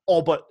basically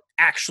all but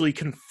actually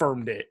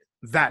confirmed it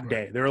that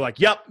day. They were like,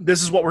 yep,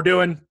 this is what we're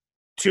doing.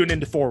 Tune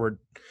into Forward.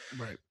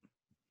 Right.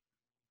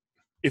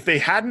 If they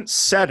hadn't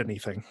said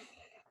anything,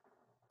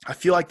 I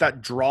feel like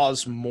that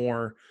draws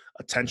more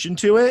attention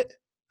to it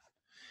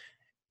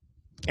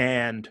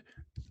and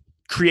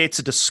creates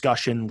a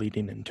discussion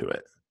leading into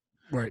it.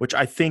 Right. Which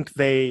I think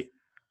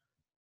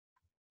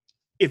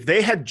if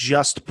they had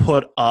just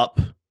put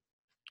up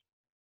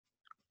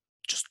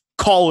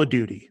Call of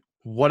Duty,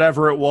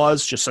 whatever it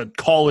was, just said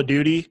Call of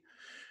Duty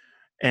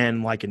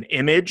and like an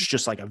image,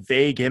 just like a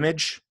vague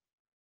image,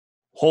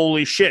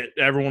 holy shit,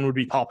 everyone would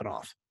be popping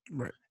off.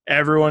 Right.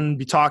 Everyone would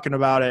be talking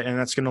about it, and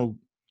that's going to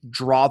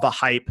draw the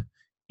hype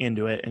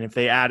into it. And if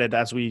they added,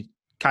 as we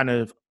kind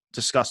of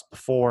discussed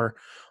before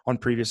on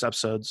previous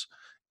episodes,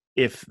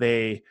 if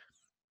they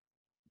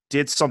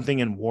did something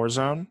in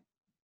Warzone,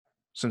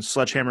 since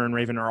Sledgehammer and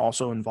Raven are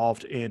also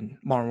involved in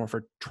Modern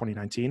Warfare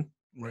 2019,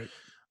 Right.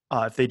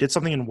 If they did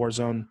something in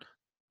Warzone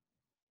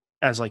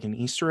as like an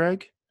Easter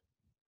egg,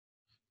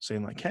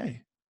 saying like,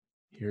 hey,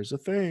 here's a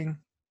thing,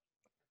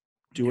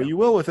 do what you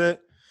will with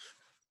it.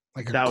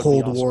 Like a That would be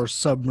Cold awesome. War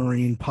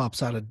submarine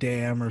pops out a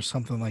dam or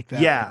something like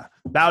that. Yeah,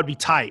 that would be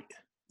tight.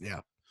 Yeah.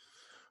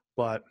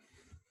 But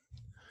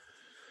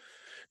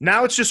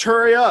now it's just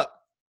hurry up.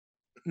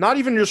 Not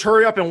even just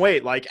hurry up and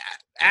wait. Like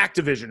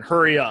Activision,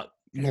 hurry up.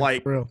 Yeah,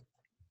 like, for real.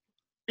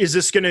 Is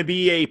this going to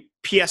be a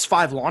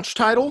PS5 launch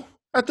title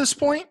at this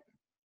point?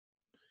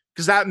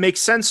 Because that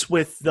makes sense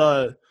with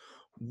the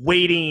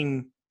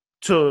waiting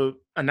to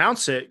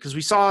announce it. Because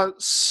we saw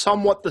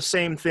somewhat the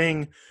same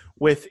thing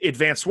with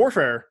Advanced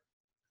Warfare.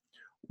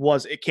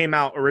 Was it came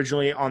out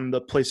originally on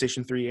the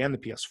PlayStation 3 and the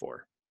PS4.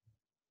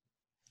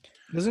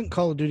 Doesn't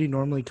Call of Duty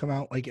normally come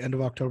out like end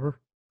of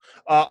October?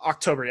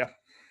 October, yeah.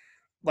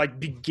 Like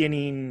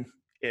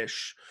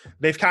beginning-ish.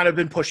 They've kind of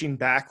been pushing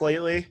back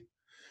lately.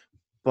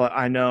 But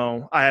I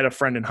know I had a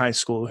friend in high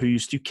school who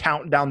used to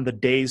count down the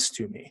days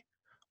to me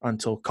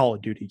until Call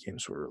of Duty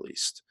games were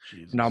released.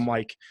 Jesus. And I'm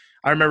like,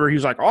 I remember he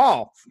was like,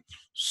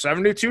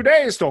 72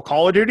 days till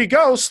Call of Duty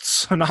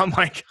Ghosts. And I'm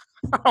like,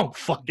 I don't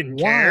fucking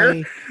care.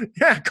 Why?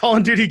 Yeah, Call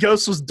of Duty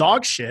Ghosts was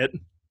dog shit.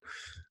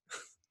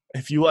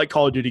 If you like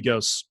Call of Duty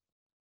Ghosts,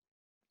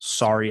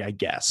 sorry, I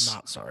guess.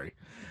 Not sorry.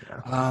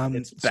 Yeah,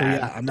 it's bad. So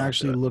yeah, I'm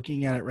actually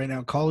looking at it right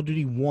now. Call of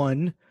Duty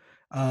 1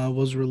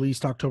 was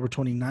released October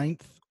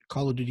 29th.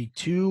 Call of Duty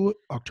 2,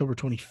 October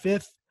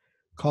 25th.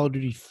 Call of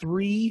Duty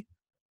 3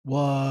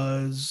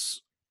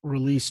 was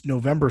released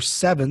November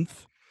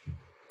 7th.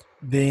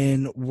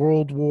 Then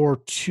World War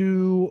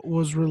II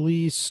was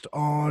released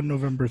on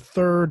November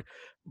 3rd.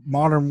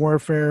 Modern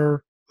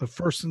Warfare, the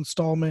first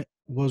installment,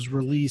 was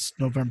released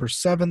November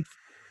 7th.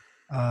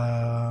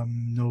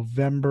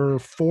 November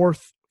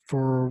 4th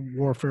for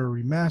Warfare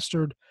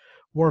Remastered.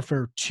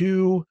 Warfare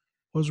 2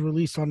 was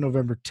released on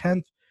November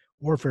 10th.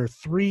 Warfare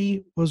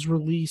 3 was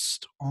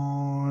released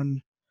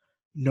on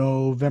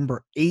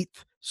November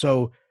 8th.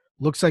 So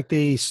looks like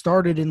they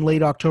started in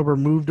late October,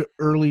 moved to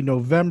early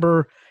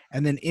November,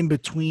 and then in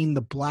between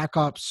the Black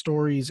Ops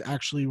stories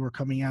actually were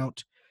coming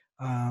out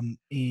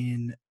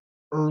in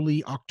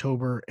early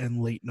October and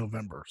late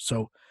November.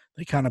 So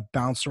they kind of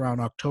bounced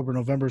around October,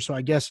 November. So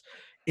I guess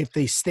if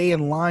they stay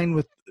in line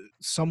with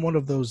somewhat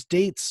of those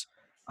dates,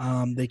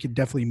 they could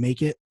definitely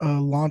make it a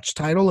launch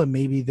title, and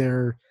maybe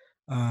they're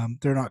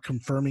not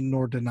confirming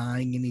nor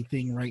denying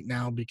anything right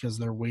now because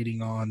they're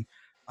waiting on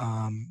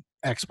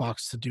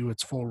Xbox to do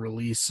its full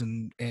release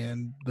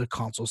and the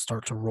consoles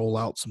start to roll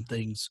out some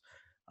things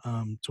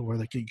to where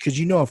they can, because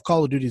if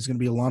Call of Duty is going to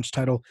be a launch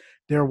title,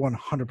 they're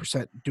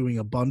 100% doing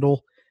a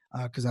bundle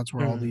because that's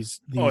where all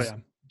these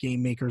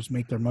game makers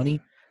make their money,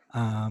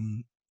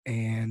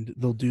 and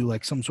they'll do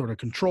like some sort of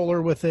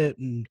controller with it,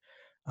 and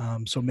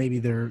so maybe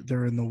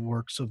they're in the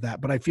works of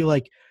that. But I feel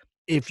like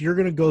if you're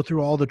going to go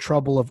through all the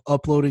trouble of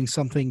uploading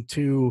something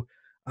to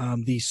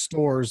these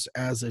stores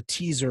as a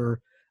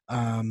teaser,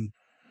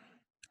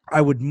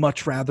 I would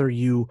much rather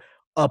you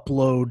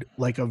upload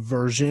like a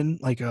version,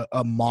 like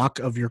a mock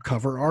of your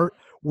cover art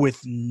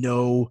with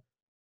no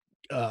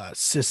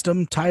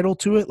system title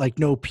to it, like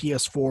no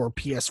PS4 or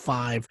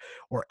PS5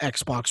 or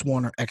Xbox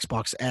One or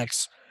Xbox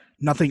X,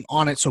 nothing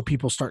on it, so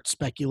people start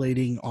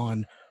speculating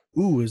on,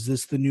 is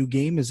this the new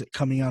game? Is it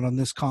coming out on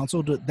this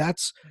console?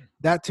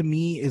 That to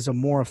me is a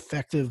more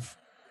effective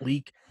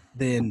leak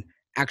than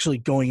actually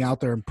going out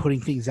there and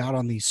putting things out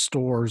on these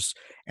stores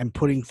and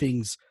putting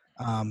things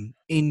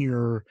in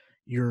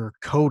your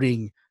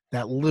coding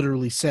that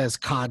literally says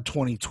COD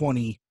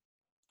 2020.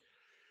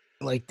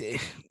 Like,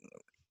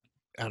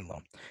 I don't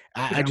know.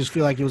 I just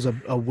feel like it was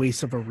a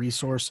waste of a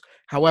resource.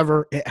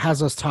 However, it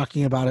has us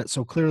talking about it,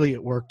 so clearly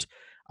it worked.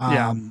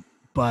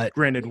 But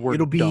granted,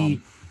 it'll be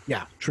dumb.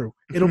 Yeah, true.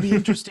 It'll be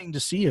interesting to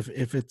see if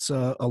it's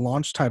a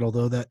launch title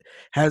though. That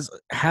has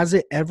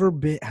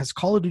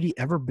Call of Duty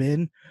ever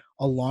been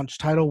a launch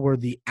title where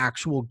the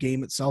actual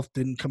game itself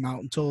didn't come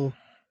out until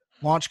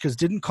launch? Because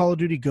didn't Call of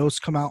Duty Ghosts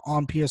come out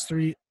on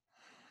PS3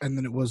 and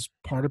then it was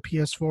part of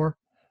PS4?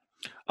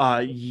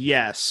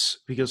 Yes,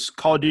 because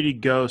Call of Duty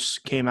Ghosts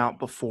came out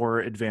before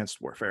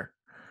Advanced Warfare.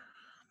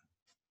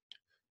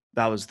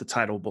 That was the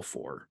title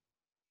before.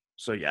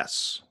 So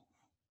yes.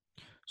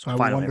 So I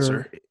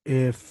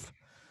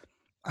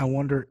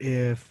wonder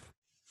if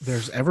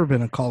there's ever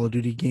been a Call of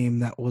Duty game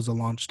that was a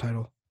launch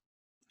title.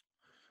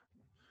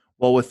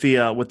 Well, with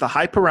the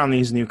hype around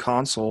these new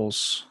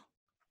consoles,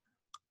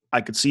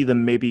 I could see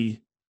them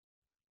maybe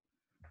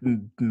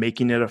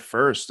making it a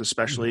first,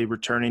 especially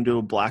returning to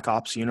a Black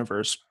Ops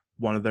universe,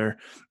 one of their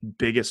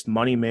biggest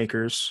money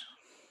makers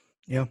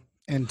Yeah,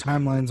 and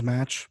timelines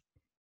match.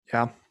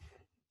 Yeah.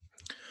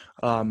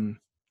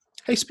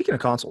 Hey, speaking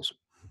of consoles,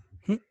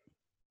 Hmm.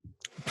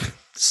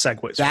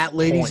 segues. That, on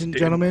ladies point, and dude.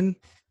 gentlemen,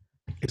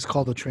 is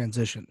called a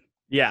transition.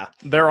 Yeah,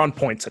 they're on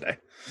point today.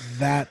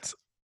 That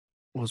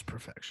was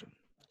perfection.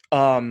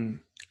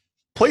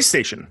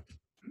 PlayStation,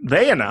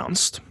 they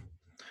announced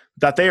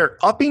that they are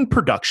upping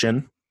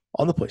production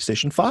on the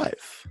PlayStation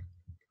 5.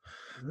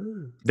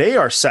 They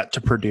are set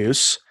to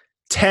produce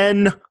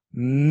 10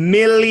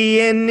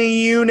 million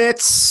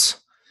units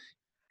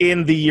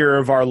in the year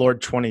of our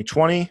Lord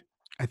 2020.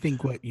 I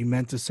think what you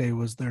meant to say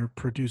was they're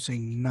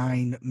producing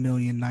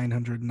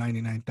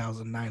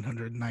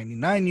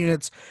 9,999,999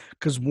 units,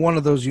 because one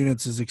of those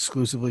units is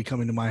exclusively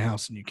coming to my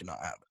house and you cannot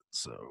have it.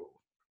 So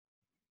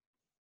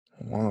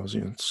One of those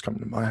units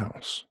coming to my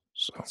house.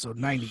 So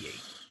 98.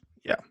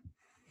 Yeah.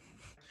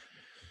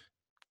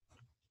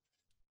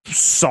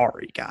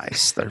 Sorry,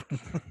 guys.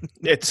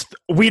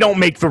 We don't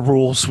make the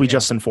rules. We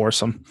just enforce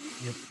them.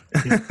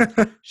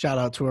 Yep. Shout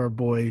out to our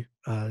boy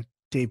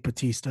Dave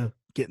Batista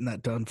getting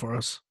that done for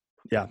us.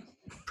 Yeah.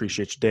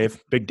 Appreciate you,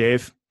 Dave. Big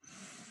Dave.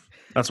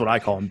 That's what I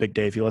call him, Big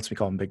Dave. He lets me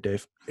call him Big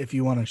Dave. If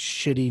you want a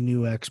shitty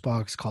new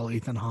Xbox, call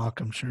Ethan Hawke.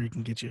 I'm sure he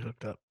can get you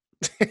hooked up.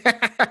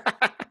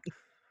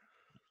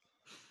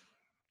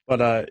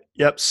 But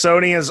yep,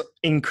 Sony has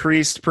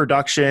increased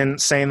production,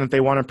 saying that they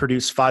want to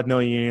produce 5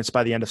 million units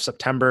by the end of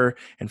September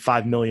and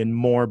 5 million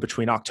more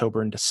between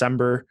October and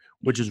December,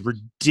 which is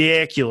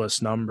ridiculous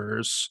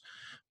numbers.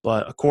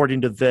 But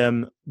according to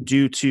them,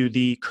 due to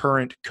the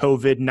current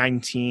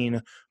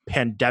COVID-19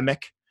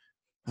 pandemic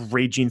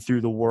raging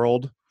through the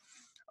world,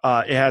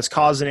 it has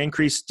caused an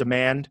increased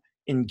demand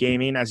in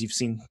gaming, as you've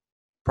seen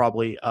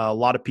probably a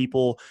lot of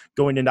people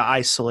going into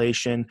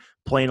isolation,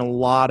 playing a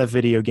lot of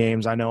video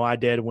games. I know I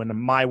did when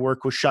my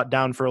work was shut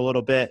down for a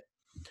little bit.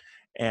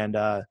 And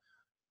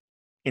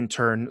in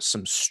turn,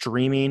 some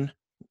streaming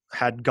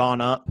had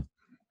gone up.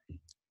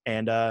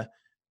 And I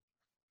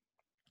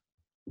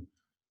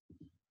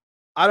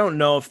don't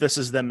know if this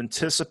is them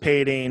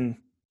anticipating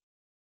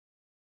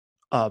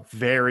a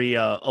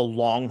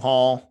long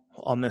haul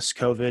on this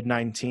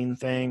COVID-19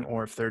 thing,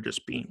 or if they're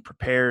just being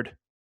prepared.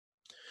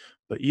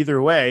 But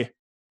either way,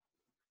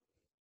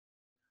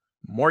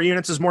 more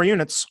units is more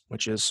units,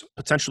 which is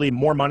potentially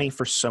more money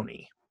for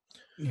Sony.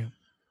 Yeah.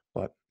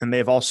 And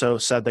they've also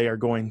said they are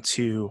going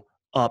to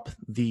up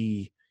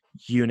the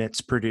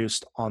units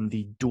produced on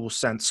the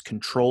DualSense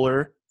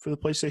controller for the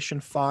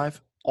PlayStation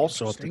 5,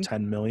 also up to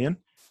 10 million.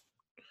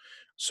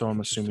 So I'm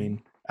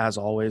assuming, as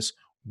always,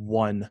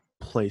 one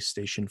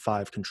PlayStation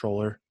 5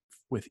 controller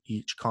with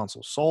each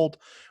console sold,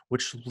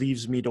 which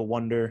leaves me to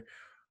wonder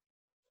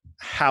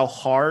how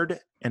hard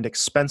and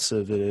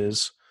expensive it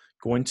is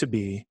going to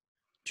be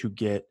to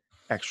get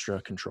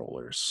extra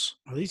controllers.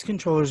 Are these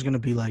controllers going to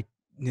be like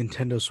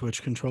Nintendo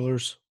Switch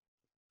controllers?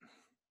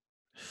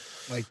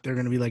 Like they're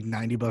going to be like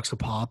 $90 a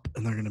pop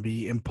and they're going to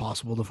be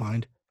impossible to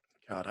find?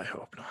 God, I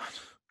hope not.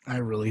 I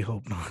really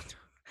hope not.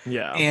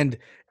 Yeah. And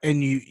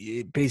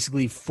it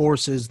basically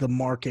forces the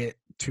market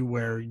to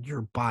where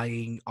you're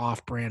buying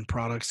off-brand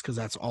products because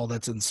that's all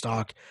that's in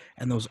stock,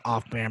 and those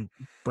off-brand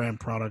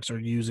products are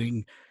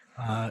using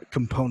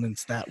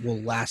components that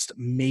will last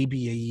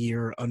maybe a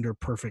year under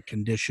perfect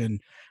condition,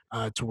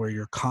 to where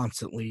you're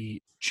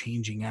constantly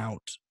changing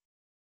out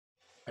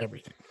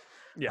everything.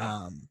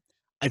 Yeah.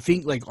 I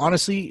think, like,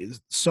 honestly,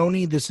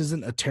 Sony, this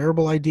isn't a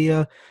terrible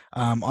idea.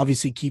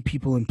 Obviously, keep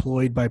people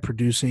employed by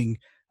producing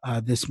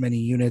this many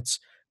units.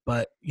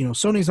 But,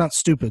 Sony's not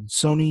stupid.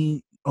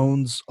 Sony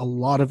owns a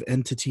lot of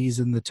entities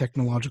in the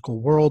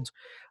technological world,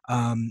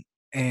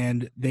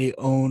 and they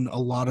own a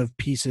lot of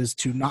pieces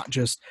to not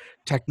just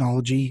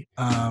technology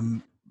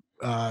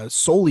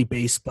solely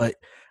based, but,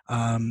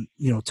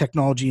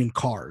 technology in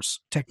cars,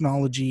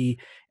 technology,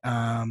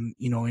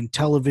 in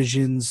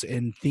televisions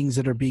and things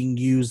that are being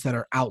used that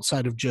are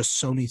outside of just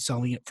Sony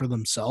selling it for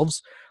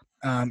themselves.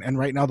 And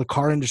right now the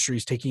car industry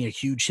is taking a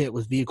huge hit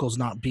with vehicles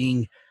not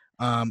being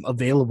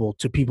available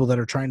to people that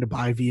are trying to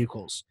buy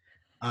vehicles.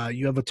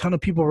 You have a ton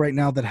of people right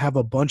now that have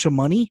a bunch of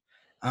money.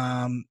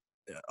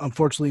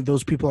 Unfortunately,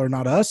 those people are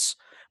not us,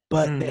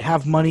 but they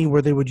have money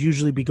where they would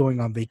usually be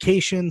going on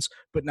vacations,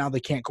 but now they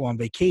can't go on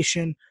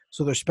vacation.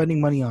 So they're spending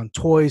money on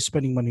toys,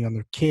 spending money on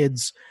their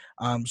kids.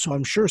 So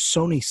I'm sure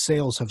Sony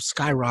sales have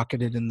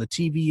skyrocketed in the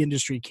TV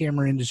industry,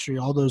 camera industry,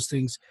 all those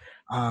things.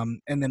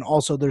 And then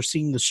also they're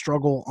seeing the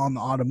struggle on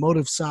the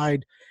automotive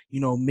side,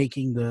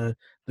 making the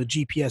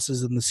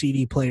GPSs and the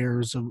CD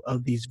players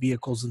of these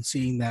vehicles, and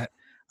seeing that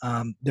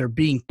they're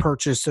being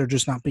purchased. They're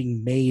just not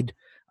being made.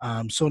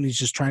 Sony's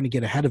just trying to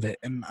get ahead of it,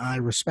 and I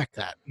respect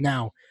that.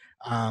 Now,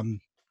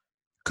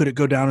 could it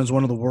go down as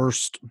one of the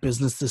worst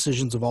business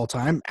decisions of all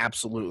time?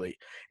 Absolutely.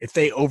 If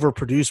they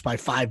overproduce by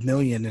 5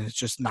 million and it's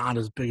just not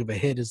as big of a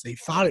hit as they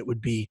thought it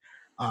would be,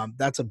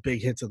 that's a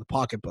big hit to the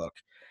pocketbook,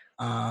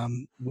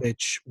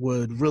 which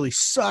would really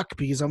suck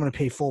because I'm going to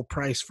pay full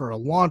price for a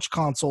launch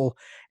console.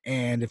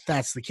 And if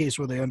that's the case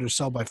where they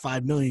undersell by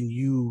 5 million,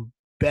 you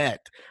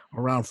bet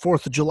around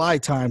 4th of July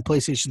time,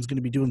 PlayStation's going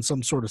to be doing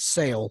some sort of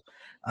sale.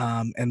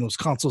 And those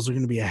consoles are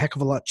going to be a heck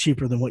of a lot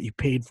cheaper than what you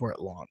paid for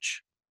at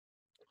launch.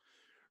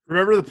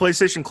 Remember the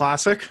PlayStation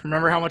Classic?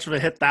 Remember how much of a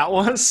hit that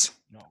was?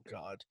 Oh,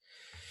 God.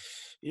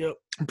 Yep.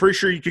 I'm pretty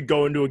sure you could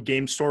go into a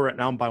game store right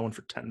now and buy one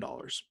for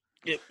 $10.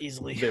 Yep,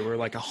 easily. They were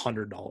like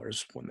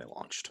 $100 when they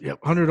launched.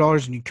 Yep,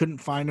 $100, and you couldn't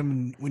find them.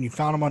 And when you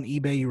found them on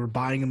eBay, you were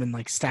buying them in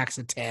like stacks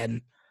of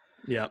 10.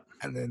 Yep.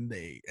 And then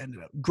they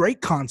ended up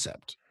great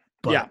concept,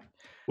 but yeah,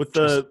 with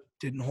the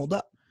didn't hold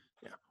up.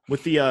 Yeah,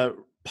 with the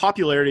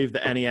popularity of the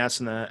NES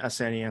and the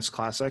SNES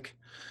Classic,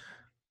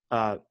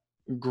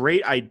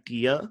 great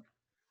idea.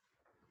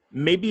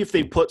 Maybe if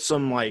they put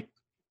some like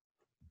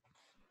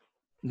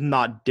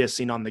not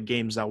dissing on the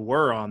games that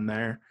were on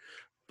there,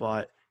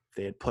 but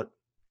they had put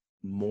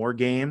more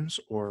games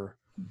or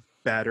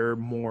better,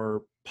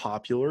 more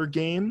popular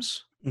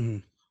games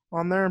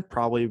on there,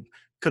 probably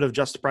could have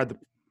justified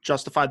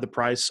the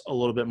price a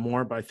little bit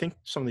more. But I think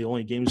some of the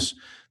only games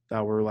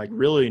that were like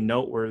really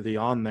noteworthy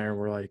on there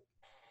were like,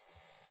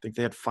 I think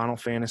they had Final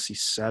Fantasy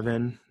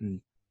VII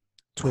and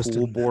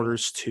Cool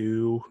Borders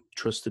 2,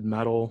 Twisted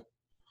Metal,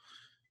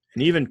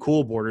 and even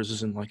Cool Borders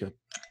isn't like a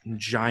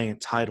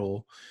giant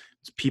title.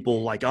 It's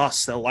people like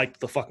us that like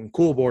the fucking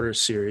Cool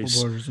Borders series.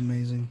 Cool Borders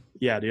amazing.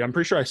 Yeah, dude. I'm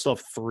pretty sure I still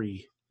have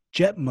 3.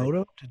 Jet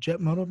Moto? Did Jet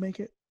Moto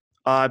make it?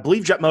 I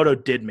believe Jet Moto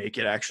did make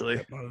it, actually.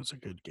 Jet Moto's a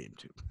good game,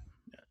 too.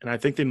 And I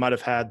think they might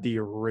have had the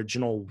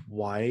original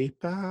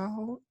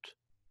Wipeout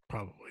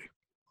probably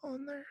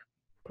on there.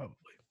 Probably.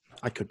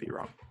 I could be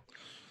wrong.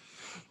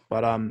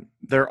 But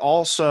there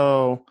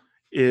also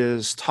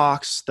is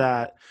talks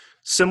that,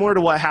 similar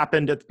to what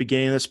happened at the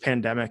beginning of this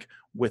pandemic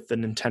with the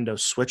Nintendo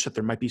Switch, that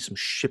there might be some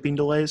shipping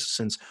delays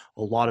since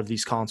a lot of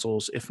these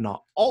consoles, if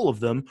not all of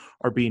them,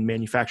 are being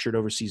manufactured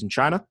overseas in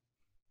China,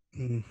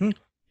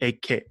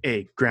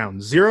 aka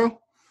Ground Zero.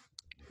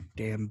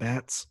 Damn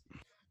bats.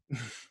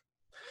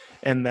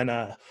 And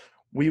then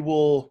we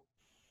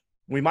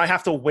might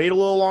have to wait a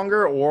little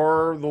longer,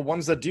 or the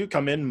ones that do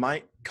come in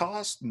might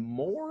cost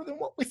more than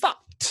what we thought.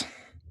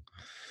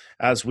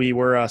 As we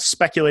were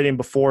speculating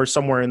before,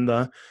 somewhere in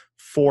the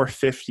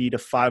 $450 to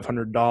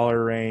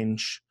 $500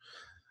 range.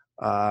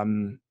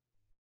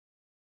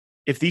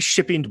 If these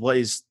shipping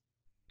delays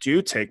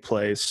do take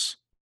place,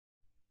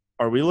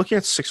 are we looking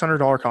at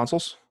 $600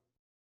 consoles?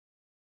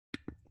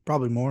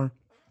 Probably more.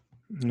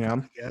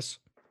 Yeah. Yes.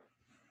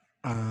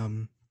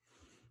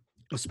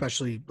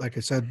 Especially, like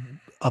I said,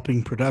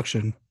 upping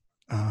production.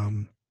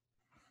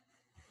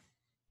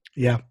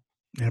 Yeah,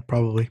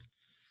 probably.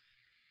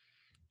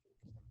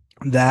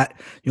 That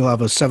you'll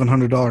have a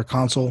 $700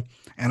 console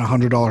and a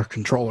 $100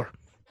 controller.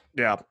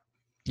 Yeah.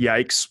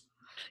 Yikes.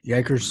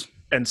 Yikers.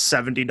 And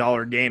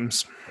 $70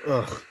 games.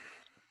 Ugh.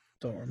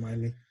 Don't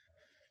remind me.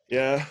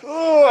 Yeah.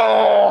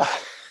 Oh,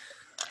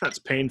 that's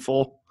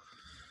painful.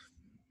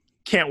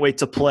 Can't wait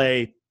to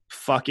play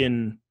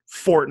fucking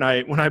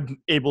Fortnite when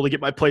I'm able to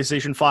get my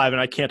PlayStation 5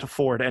 and I can't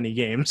afford any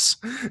games.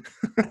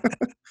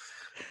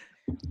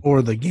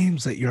 Or the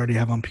games that you already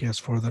have on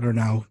PS4 that are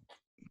now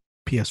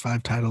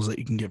PS5 titles that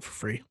you can get for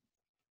free.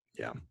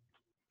 Yeah.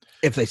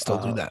 If they still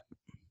do that.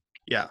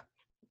 Yeah.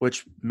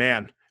 Which,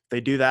 man, if they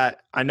do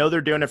that, I know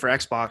they're doing it for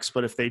Xbox,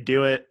 but if they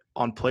do it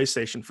on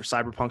PlayStation for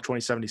Cyberpunk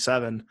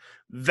 2077,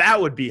 that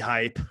would be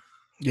hype.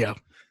 Yeah.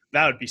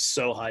 That would be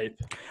so hype.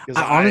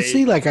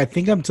 Honestly, I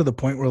think I'm to the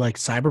point where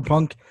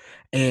Cyberpunk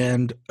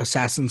and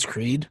Assassin's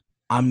Creed,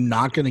 I'm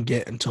not going to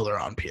get until they're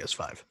on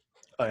PS5.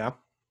 Oh, yeah?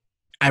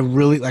 I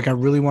really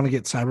want to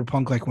get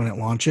Cyberpunk when it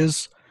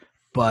launches,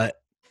 but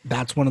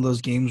that's one of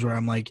those games where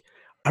I'm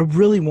I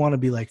really want to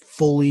be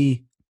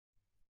fully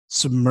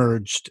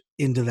submerged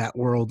into that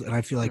world, and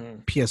I feel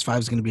like PS5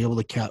 is going to be able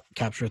to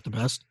capture it the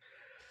best,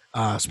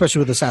 especially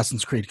with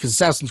Assassin's Creed. Because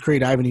Assassin's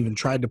Creed, I haven't even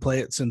tried to play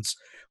it since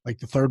the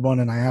third one,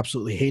 and I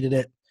absolutely hated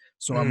it.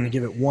 So I'm going to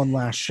give it one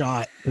last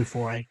shot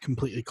before I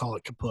completely call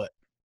it kaput.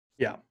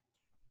 Yeah,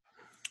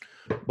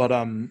 but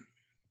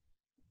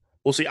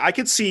we'll see. I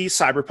could see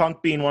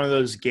Cyberpunk being one of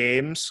those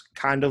games,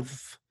 kind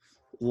of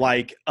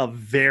like a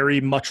very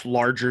much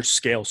larger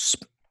scale.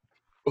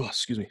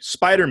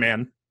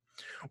 Spider-Man,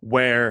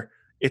 where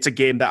it's a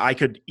game that I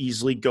could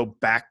easily go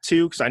back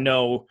to, because I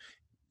know,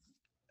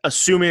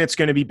 assuming it's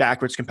going to be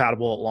backwards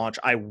compatible at launch,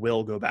 I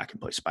will go back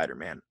and play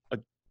Spider-Man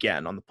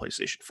again on the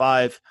PlayStation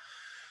 5,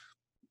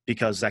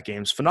 because that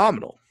game's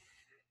phenomenal.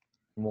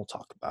 And we'll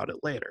talk about it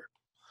later.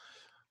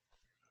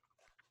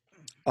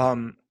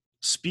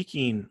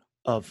 Speaking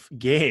of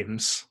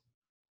games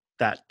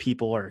that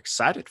people are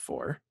excited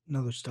for.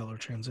 Another stellar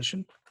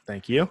transition.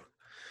 Thank you.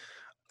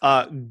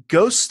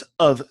 Ghost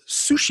of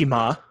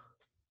Tsushima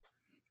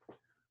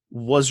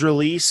was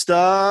released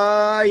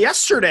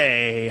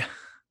yesterday.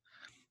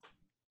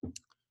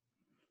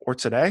 Or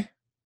today?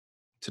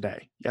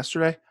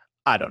 Yesterday?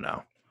 I don't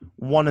know.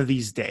 One of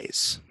these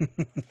days.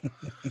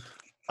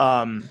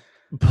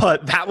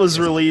 But that was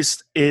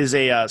released, is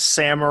a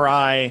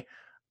samurai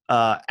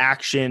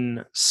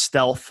action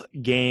stealth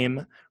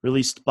game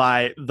released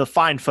by the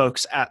fine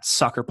folks at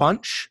Sucker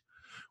Punch,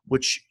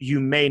 which you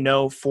may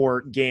know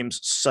for games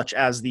such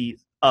as the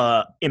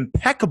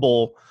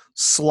impeccable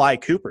Sly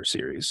Cooper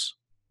series.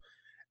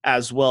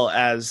 as well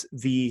as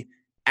the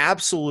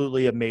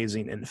absolutely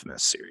amazing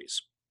Infamous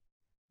series.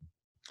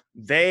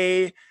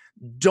 They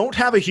don't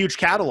have a huge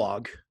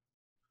catalog,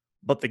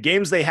 but the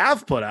games they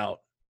have put out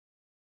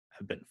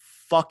have been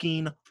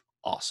fucking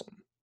awesome.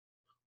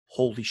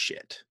 Holy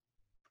shit.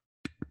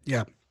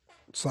 Yeah.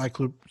 Sly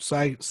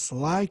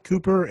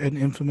Cooper and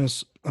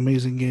Infamous,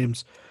 amazing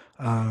games.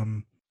 Yeah,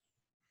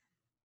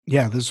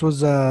 this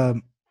was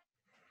the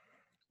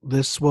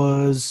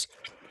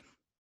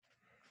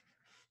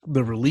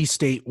release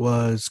date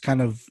was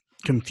kind of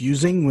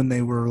confusing when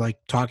they were like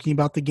talking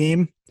about the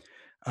game.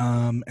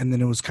 And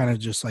then it was kind of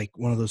just like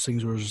one of those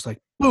things where it was just like,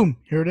 boom,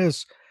 here it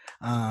is.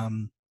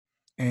 And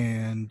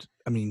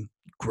I mean,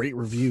 great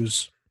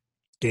reviews.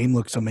 Game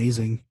looks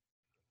amazing.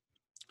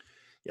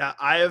 Yeah,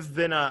 I have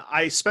been.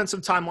 I spent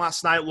some time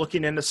last night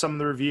looking into some of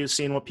the reviews,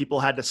 seeing what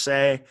people had to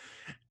say,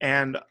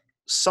 and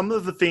some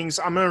of the things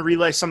I'm going to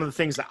relay some of the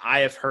things that I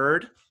have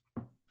heard,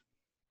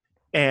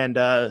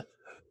 and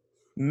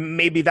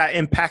maybe that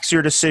impacts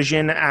your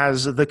decision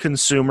as the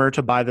consumer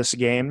to buy this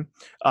game.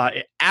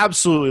 It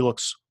absolutely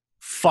looks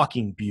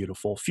fucking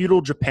beautiful.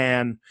 Feudal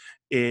Japan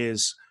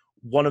is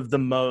one of the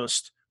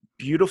most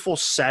beautiful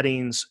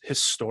settings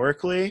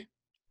historically,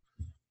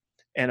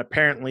 and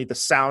apparently the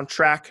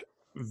soundtrack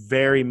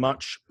very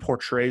much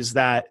portrays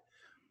that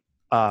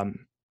to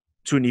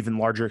an even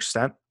larger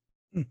extent.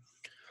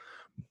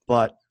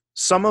 But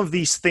some of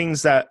these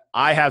things that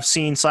I have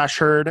seen /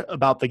 heard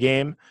about the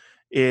game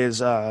is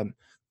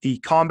the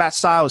combat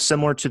style is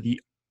similar to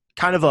the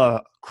kind of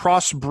a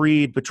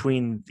crossbreed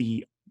between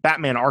the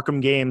Batman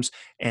Arkham games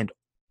and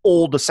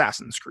old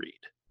Assassin's Creed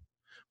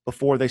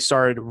before they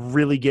started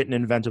really getting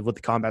inventive with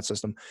the combat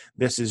system.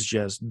 This is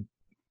just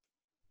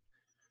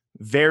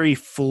very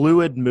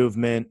fluid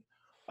movement,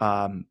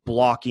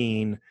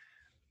 blocking,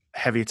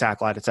 heavy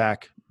attack, light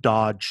attack,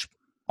 dodge,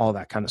 all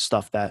that kind of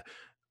stuff that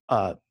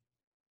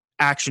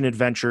action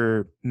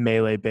adventure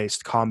melee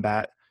based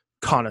combat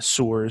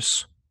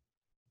connoisseurs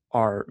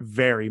are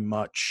very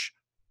much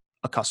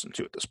accustomed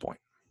to at this point.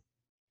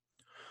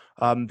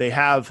 They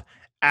have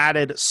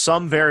added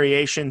some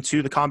variation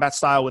to the combat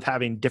style with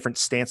having different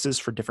stances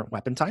for different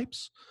weapon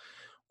types,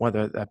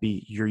 whether that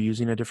be you're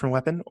using a different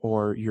weapon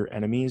or your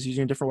enemy is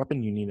using a different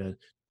weapon. You need a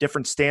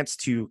different stance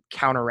to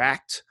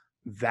counteract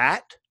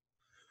that.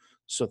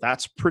 So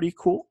that's pretty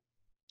cool.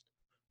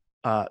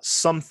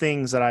 Some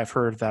things that I've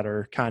heard that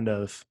are kind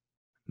of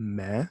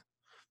meh.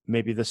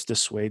 Maybe this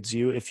dissuades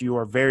you. If you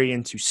are very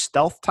into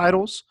stealth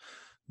titles,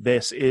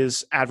 this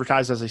is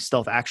advertised as a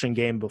stealth action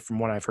game, but from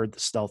what I've heard, the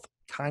stealth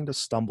kind of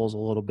stumbles a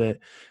little bit.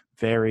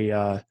 Very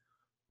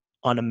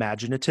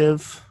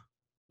unimaginative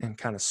and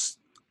kind of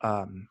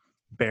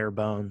bare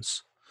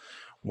bones,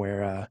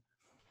 where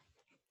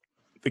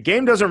the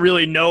game doesn't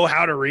really know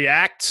how to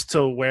react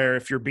to where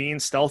if you're being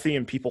stealthy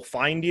and people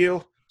find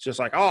you, it's just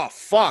like, oh,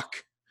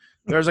 fuck,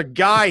 there's a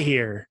guy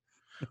here.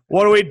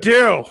 What do we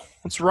do?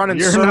 Let's run in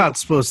circles. You're not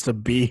supposed to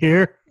be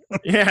here.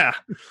 Yeah.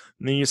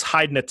 And then you just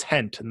hide in a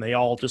tent and they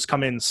all just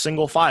come in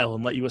single file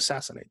and let you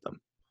assassinate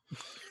them.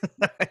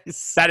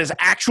 Nice. That is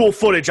actual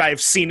footage I have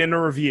seen in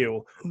a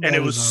review, and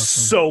it was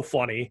awesome. So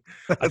funny.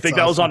 I think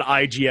that was on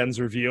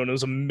IGN's review, and it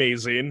was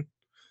amazing.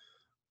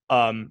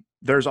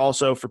 There's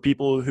also, for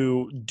people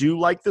who do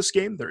like this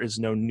game, there is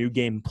no New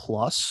Game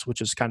Plus, which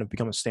has kind of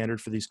become a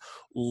standard for these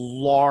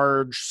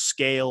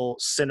large-scale,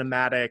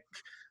 cinematic,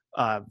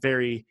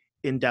 very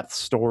in-depth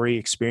story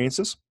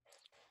experiences.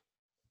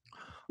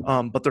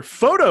 But their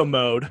photo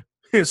mode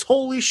is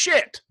holy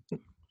shit.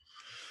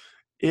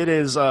 It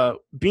is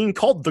being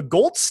called the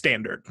gold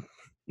standard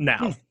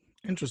now.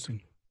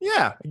 Interesting.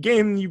 Yeah, a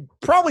game you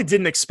probably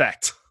didn't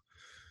expect.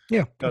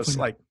 Yeah. Because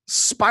like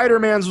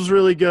Spider-Man's was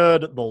really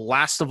good. The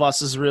Last of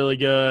Us is really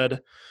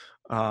good.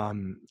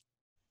 There's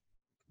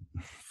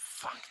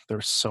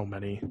so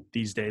many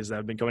these days that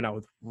have been coming out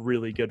with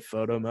really good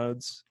photo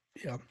modes.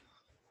 Yeah.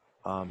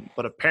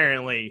 But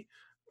apparently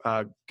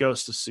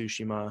Ghost of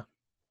Tsushima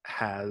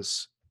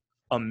has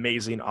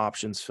amazing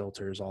options,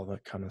 filters, all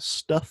that kind of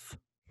stuff.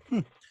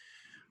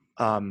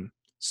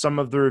 Some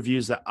of the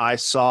reviews that I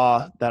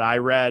saw that I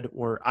read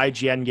were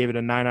IGN gave it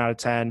a 9 out of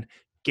 10,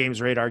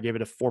 Games Radar gave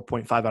it a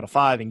 4.5 out of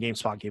 5, and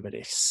GameSpot gave it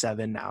a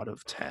 7 out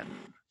of 10.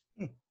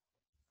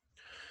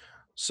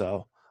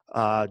 So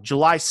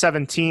July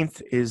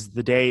 17th is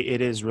the day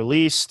it is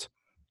released.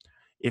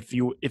 If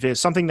it is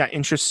something that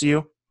interests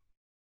you,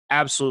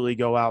 absolutely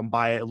go out and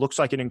buy it. It looks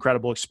like an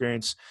incredible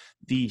experience.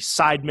 The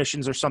side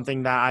missions are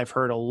something that I've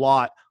heard a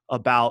lot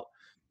about,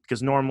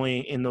 because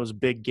normally in those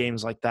big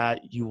games like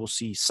that, you will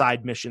see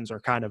side missions are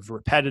kind of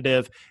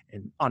repetitive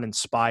and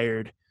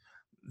uninspired.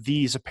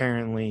 These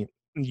apparently,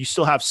 you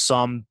still have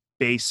some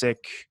basic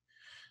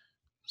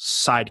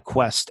side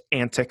quest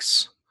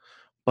antics,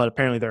 but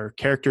apparently there are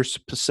character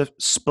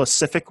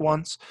specific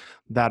ones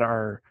that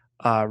are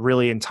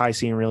really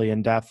enticing, really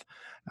in-depth,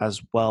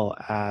 as well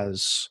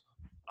as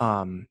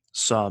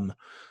some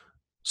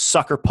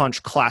Sucker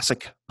Punch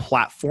classic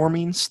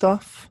platforming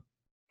stuff,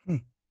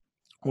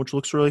 which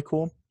looks really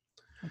cool.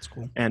 That's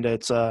cool. And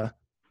it's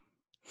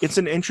it's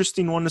an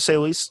interesting one to say at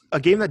least. A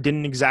game that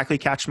didn't exactly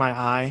catch my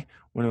eye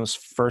when it was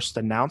first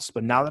announced,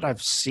 but now that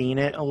I've seen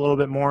it a little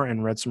bit more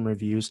and read some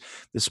reviews,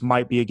 this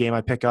might be a game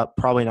I pick up.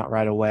 Probably not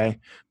right away.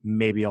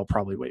 Maybe I'll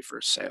probably wait for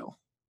a sale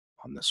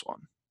on this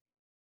one.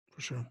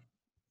 For sure.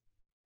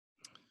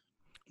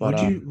 But,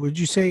 would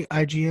you say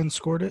IGN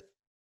scored it?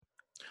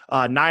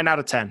 9 out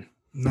of 10.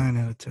 9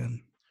 out of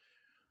 10.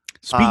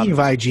 Speaking of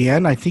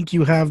IGN, I think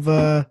you have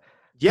a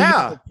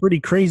pretty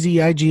crazy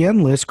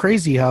IGN list.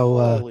 Crazy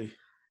how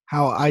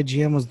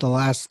IGN was the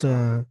last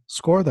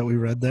score that we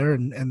read there,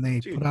 and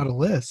they put out a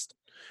list.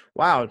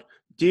 Wow,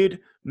 dude.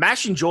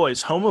 Mashing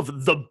Joys, home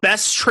of the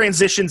best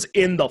transitions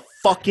in the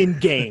fucking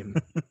game.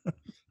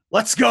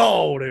 Let's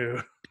go,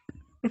 dude.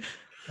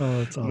 Oh,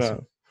 that's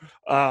awesome.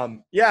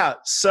 No. Yeah,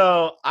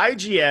 so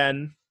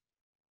IGN,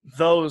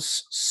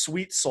 those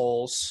sweet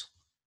souls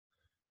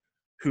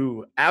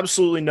who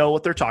absolutely know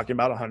what they're talking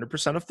about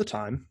 100% of the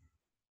time,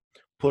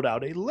 put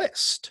out a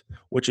list,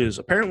 which is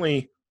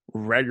apparently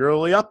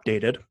regularly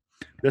updated.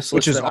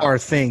 Which is our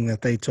thing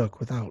that they took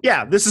without.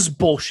 Yeah, this is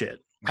bullshit.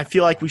 I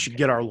feel like we should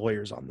get our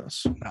lawyers on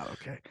this. Oh,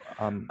 okay.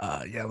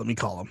 Yeah, let me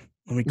call them.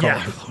 Let me call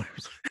our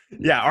lawyers.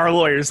 Yeah, our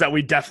lawyers that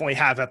we definitely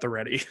have at the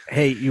ready.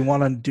 Hey, you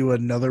want to do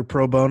another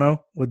pro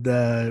bono with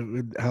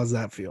how's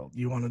that feel?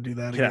 You want to do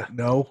that again?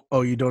 No?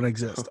 Oh, you don't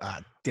exist.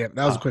 Damn,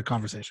 that was a quick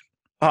conversation.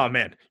 Oh,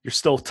 man, you're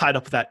still tied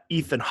up with that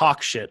Ethan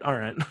Hawke shit. All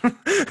right.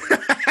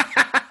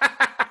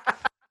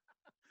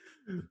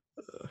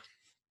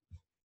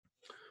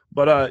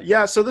 But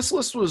yeah, so this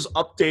list was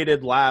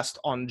updated last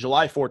on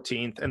July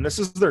 14th, and this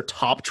is their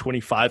top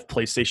 25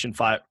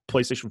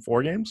 PlayStation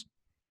 4 games.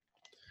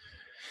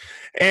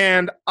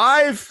 And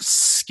I've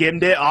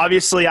skimmed it.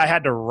 Obviously, I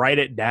had to write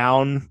it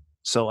down,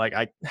 so like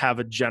I have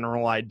a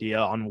general idea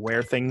on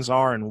where things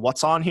are and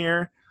what's on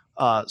here.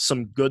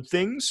 Some good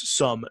things,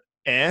 some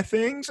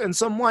things, and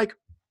some like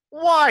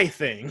why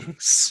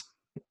things.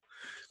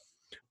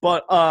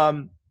 But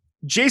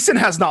Jason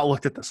has not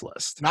looked at this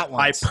list. Not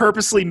once. I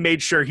purposely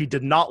made sure he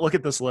did not look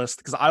at this list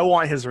because I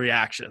want his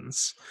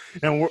reactions.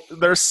 And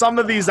there's some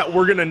of these that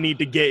we're going to need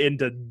to get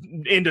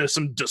into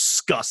some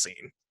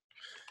discussing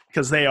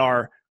because they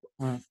are,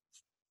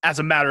 as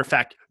a matter of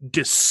fact,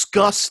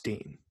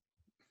 disgusting.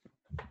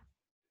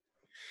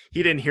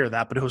 He didn't hear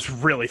that, but it was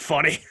really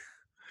funny.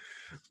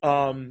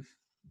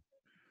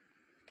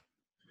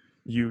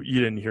 You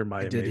didn't hear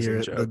my amazing did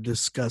hear joke. The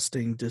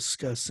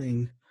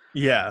discussing.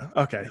 Yeah.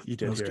 Okay. You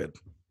did hear it.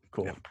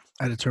 Cool. Yeah.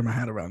 I had to turn my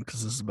hat around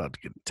because this is about to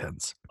get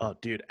intense. Oh,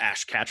 dude,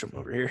 Ash Ketchum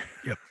over here.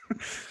 Yep.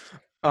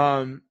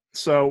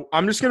 So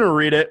I'm just gonna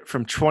read it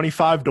from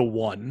 25 to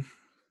 1,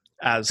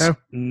 as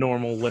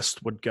normal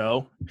list would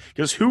go.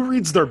 Because who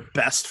reads their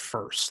best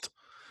first?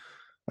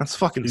 That's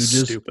fucking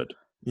stupid.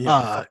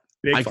 Yeah.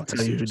 I can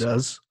tell you who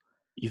does.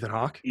 Ethan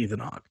Hawke. Ethan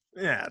Hawke.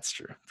 Yeah, that's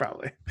true.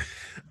 Probably.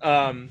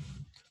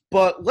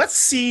 But let's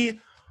see.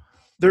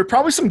 There are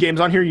probably some games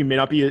on here you may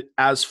not be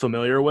as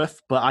familiar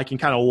with, but I can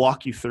kind of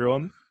walk you through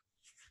them.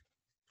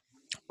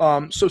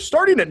 So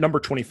starting at number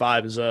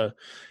 25 is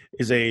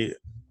a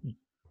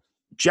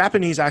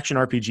Japanese action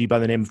RPG by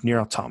the name of Nier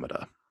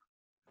Automata.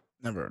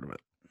 Never heard of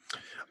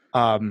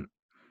it.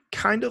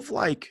 Kind of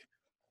like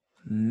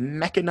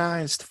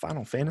mechanized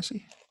Final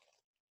Fantasy.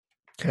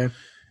 Okay.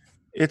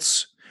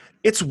 It's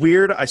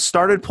weird. I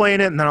started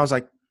playing it and then I was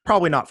like,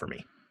 probably not for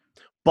me.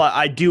 But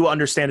I do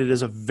understand it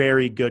is a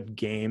very good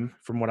game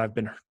from what I've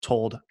been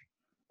told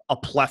a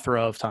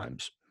plethora of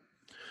times.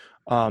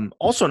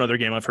 Also another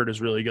game I've heard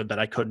is really good that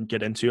I couldn't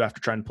get into after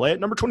trying to play it.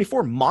 Number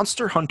 24,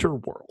 Monster Hunter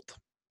World.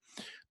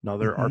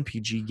 Another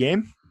RPG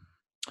game.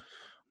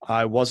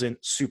 I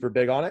wasn't super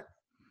big on it,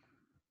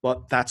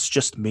 but that's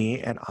just me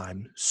and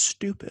I'm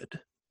stupid.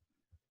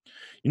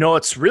 You know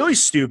what's really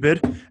stupid?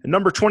 At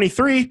number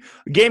 23,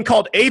 a game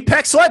called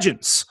Apex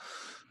Legends.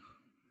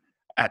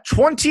 At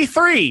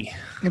 23.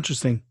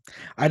 Interesting.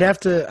 I'd have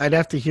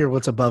to hear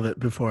what's above it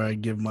before I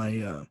give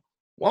my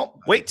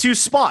Well, wait 2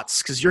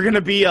 spots because you're going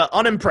to be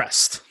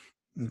unimpressed.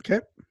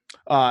 Okay.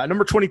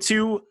 Number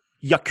 22,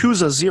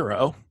 Yakuza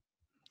 0.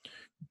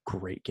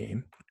 Great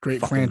game. Great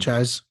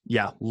franchise.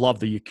 Yeah, love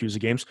the Yakuza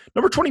games.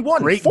 Number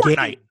 21, Great Fortnite.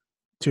 Game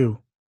too.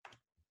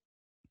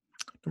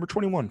 Number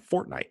 21,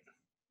 Fortnite.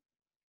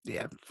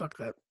 Yeah, fuck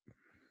that.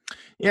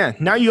 Yeah,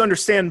 now you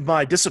understand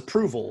my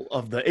disapproval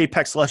of the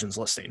Apex Legends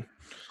listing.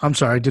 I'm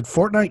sorry, did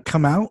Fortnite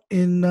come out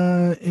in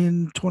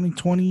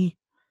 2020,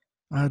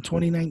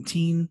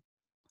 2019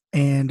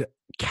 and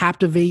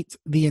captivate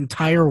the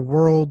entire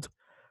world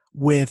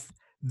with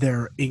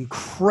their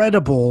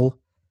incredible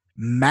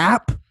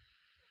map?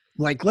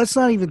 Like, let's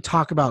not even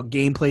talk about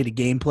gameplay to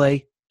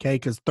gameplay, okay?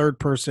 Because third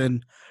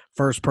person,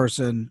 first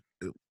person,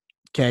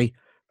 okay?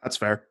 That's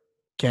fair.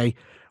 Okay.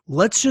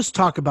 Let's just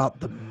talk about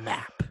the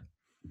map.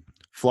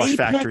 Flush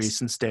Factory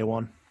since day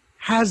one.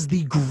 Has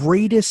the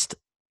greatest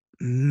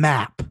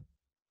map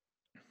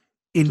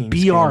in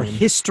Kings BR Canyon.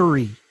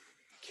 history.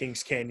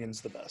 Kings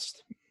Canyon's the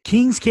best.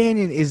 Kings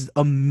Canyon is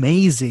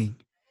amazing.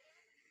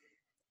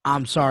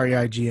 I'm sorry,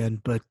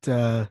 IGN, but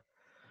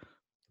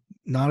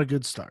not a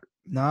good start.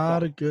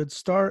 Not a good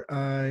start.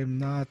 I'm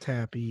not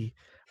happy.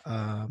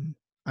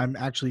 I'm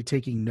actually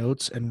taking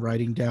notes and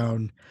writing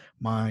down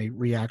my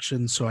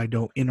reactions so I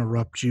don't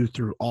interrupt you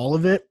through all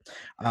of it.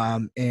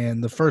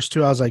 And the first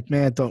two, I was like,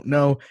 man, don't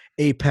know.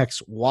 Apex,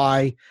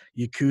 why?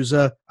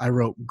 Yakuza, I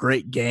wrote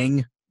great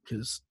gang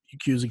because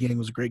Yakuza gang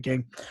was a great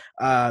gang.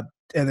 And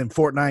then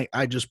Fortnite,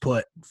 I just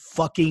put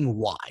fucking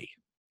why.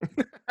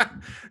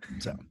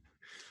 So.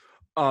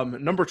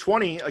 Number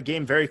 20, a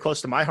game very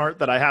close to my heart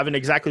that I haven't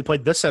exactly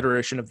played this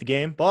iteration of the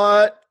game,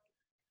 but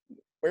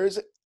where is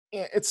it?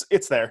 Yeah,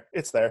 it's there.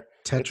 It's there.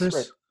 Tetris?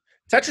 It's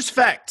Tetris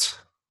Effect.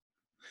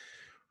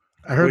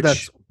 I heard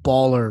that's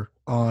baller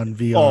on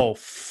VR. Oh,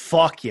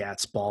 fuck yeah,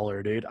 it's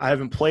baller, dude. I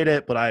haven't played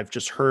it, but I've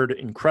just heard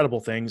incredible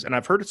things, and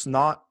I've heard it's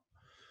not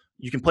 –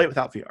 you can play it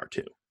without VR,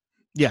 too.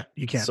 Yeah,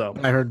 you can. So,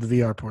 I heard the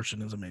VR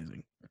portion is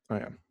amazing. Oh,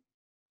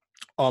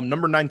 yeah.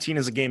 Number 19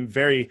 is a game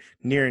very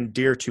near and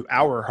dear to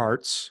our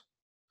hearts.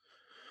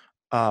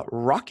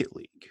 Rocket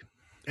League.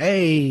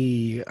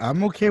 Hey,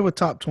 I'm okay with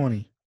top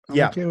 20. I'm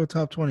okay with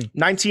top 20.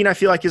 19, I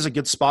feel like, is a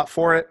good spot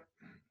for it.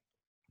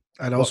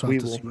 I'd also have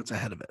to see what's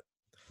ahead of it.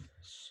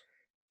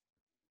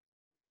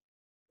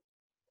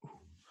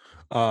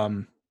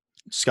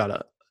 Just got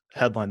a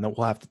headline that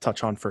we'll have to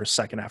touch on for a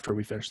second after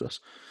we finish this.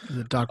 Is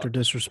it Dr.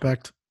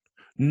 Disrespect?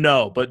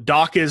 No, but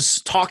Doc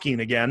is talking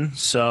again.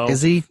 So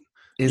is he?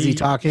 Is he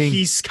talking?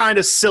 He's kind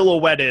of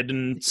silhouetted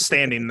and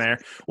standing there.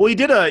 Well, he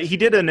did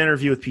an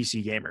interview with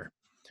PC Gamer.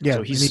 Yeah,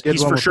 so he's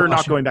for sure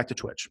not going back to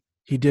Twitch.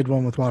 He did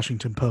one with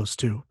Washington Post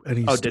too, and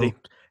he's did he?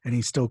 And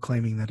he's still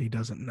claiming that he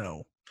doesn't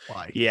know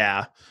why.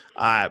 Yeah,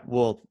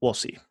 we'll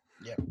see.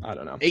 Yeah, I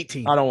don't know.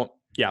 18.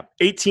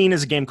 18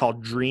 is a game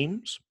called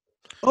Dreams.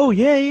 Oh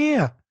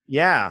yeah.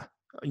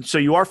 So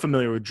you are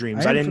familiar with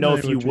Dreams. I didn't know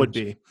if you would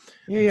be.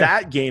 Yeah.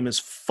 That game is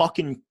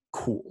fucking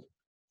cool.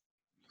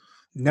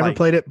 Never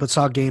played it, but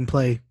saw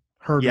gameplay.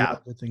 Heard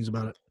good things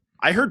about it.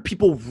 I heard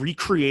people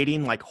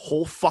recreating like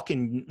whole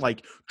fucking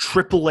like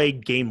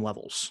AAA game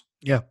levels.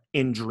 Yeah.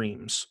 In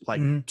Dreams,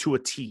 like to a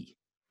T,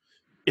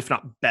 if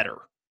not better.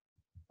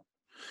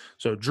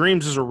 So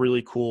Dreams is a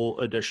really cool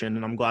addition,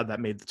 and I'm glad that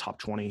made the top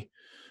 20.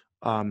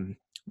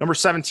 Number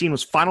 17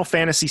 was Final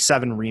Fantasy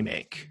VII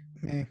Remake,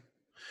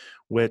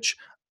 which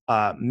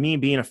me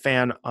being a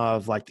fan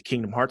of like the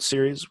Kingdom Hearts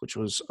series, which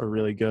was a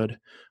really good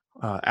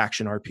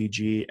action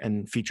RPG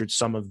and featured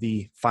some of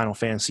the Final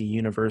Fantasy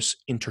universe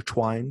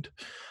intertwined.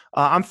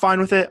 I'm fine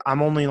with it.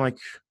 I'm only like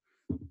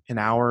an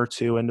hour or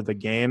two into the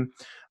game.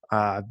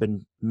 I've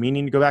been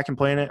meaning to go back and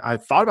playing it. I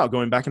thought about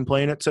going back and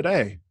playing it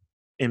today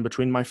in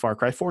between my Far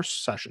Cry 4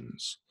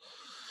 sessions.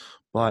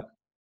 But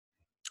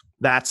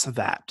that's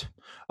that.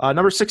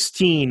 Number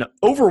 16,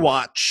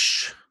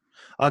 Overwatch,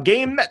 a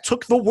game that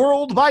took the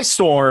world by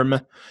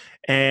storm.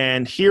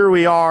 And here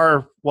we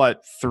are,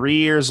 3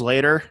 years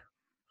later?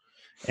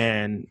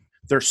 And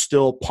they're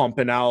still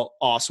pumping out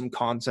awesome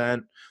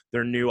content.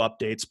 Their new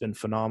update's been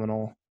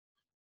phenomenal.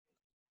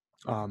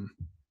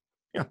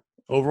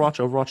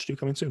 Overwatch 2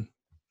 coming soon.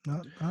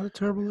 Not a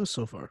terrible list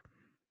so far.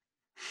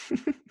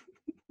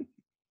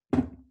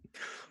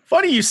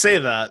 Funny you say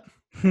that.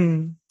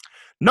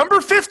 Number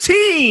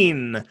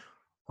 15,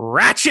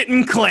 Ratchet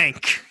and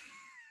Clank.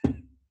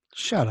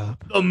 Shut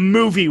up. The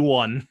movie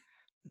one.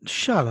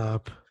 Shut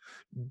up.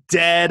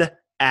 Dead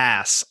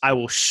ass. I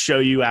will show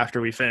you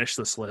after we finish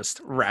this list.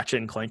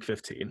 Ratchet and Clank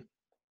 15.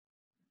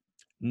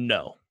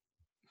 No.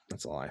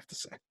 That's all I have to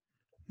say.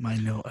 My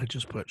note, I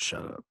just put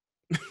shut up.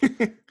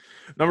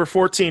 Number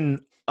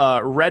 14,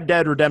 Red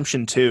Dead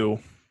Redemption 2.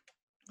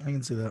 I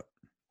can see that.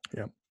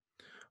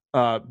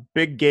 Yeah.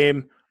 Big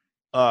game,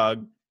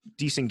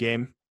 decent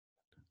game,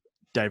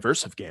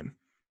 diversive game.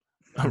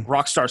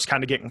 Rockstar's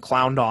kind of getting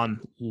clowned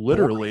on,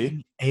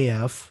 literally.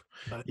 AF.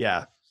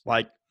 Yeah,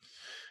 like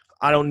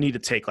I don't need to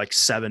take like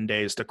 7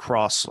 days to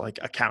cross like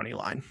a county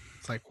line.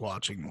 It's like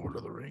watching Lord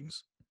of the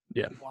Rings.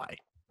 Yeah. Why?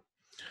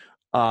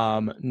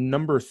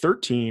 Number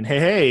 13.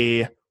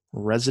 Hey,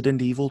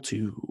 Resident Evil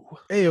 2.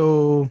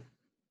 Heyo.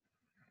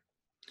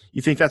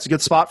 You think that's a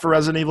good spot for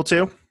Resident Evil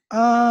 2?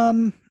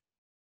 I'd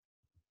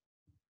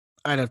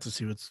have to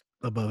see what's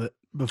above it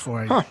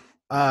before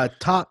I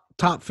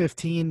top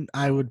 15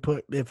 I would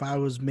put if I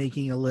was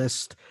making a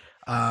list,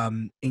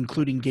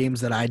 including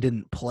games that I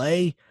didn't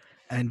play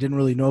and didn't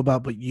really know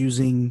about, but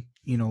using,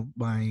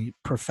 my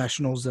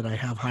professionals that I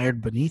have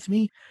hired beneath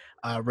me.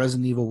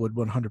 Resident Evil would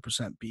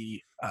 100%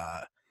 be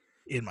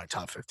in my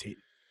top 15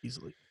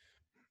 easily.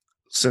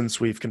 Since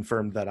we've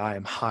confirmed that I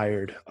am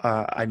hired,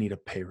 I need a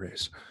pay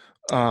raise.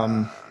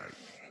 Yeah,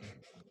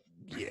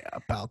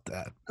 about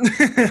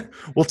that.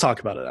 We'll talk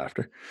about it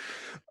after.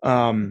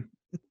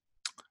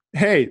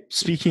 Hey,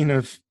 speaking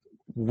of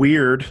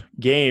weird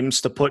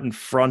games to put in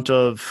front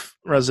of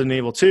Resident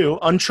Evil 2,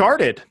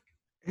 Uncharted.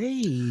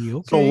 Hey,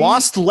 okay. The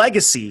Lost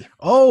Legacy.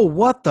 Oh,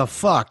 what the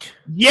fuck?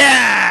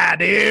 Yeah,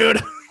 dude.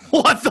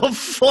 What the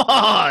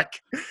fuck?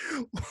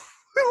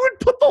 Who would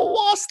put the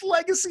Lost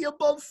Legacy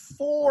above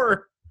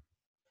 4?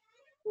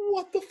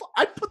 What the fuck?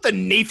 I'd put the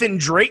Nathan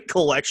Drake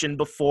collection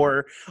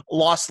before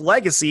Lost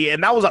Legacy,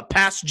 and that was a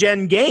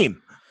past-gen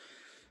game.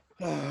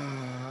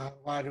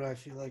 Why do I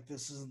feel like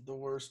this isn't the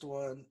worst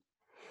one?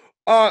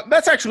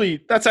 That's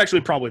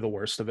actually probably the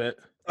worst of it.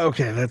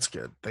 Okay, that's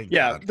good. Thank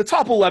Yeah, God. the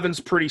top 11's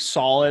pretty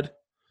solid.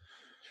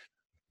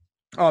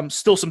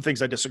 Still some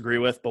things I disagree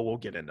with, but we'll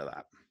get into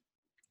that.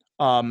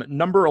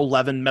 Number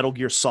 11, Metal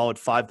Gear Solid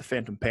 5: The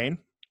Phantom Pain.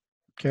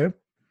 Okay.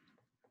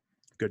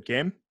 Good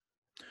game.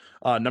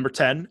 Number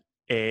 10,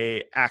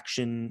 a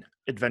action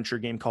adventure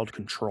game called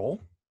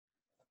Control.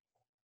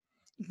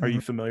 Are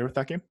you familiar with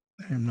that game?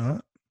 I'm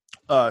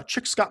not.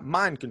 Chick's got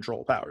mind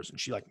control powers, and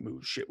she like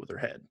moves shit with her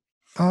head.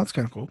 Oh, that's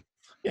kind of cool.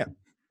 Yeah.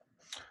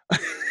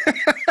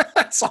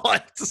 That's all I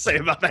have to say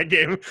about that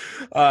game.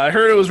 I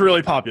heard it was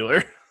really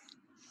popular.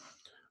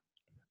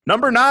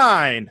 Number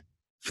 9,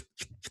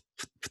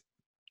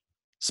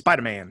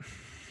 Spider-Man.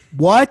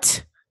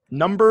 What?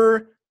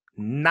 Number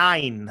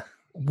 9.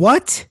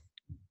 What?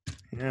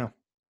 Yeah.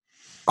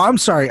 I'm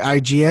sorry,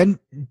 IGN.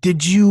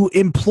 Did you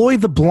employ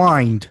the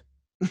blind?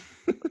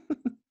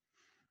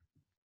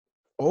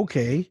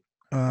 Okay.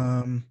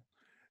 And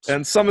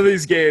some of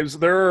these games,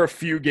 there are a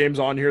few games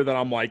on here that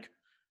I'm like,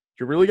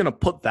 you're really going to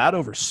put that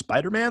over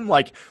Spider-Man?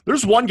 Like,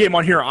 there's one game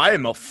on here I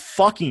am a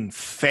fucking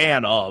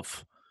fan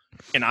of,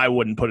 and I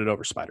wouldn't put it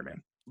over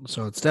Spider-Man.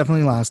 So it's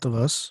definitely Last of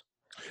Us.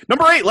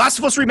 Number 8, Last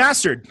of Us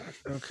Remastered.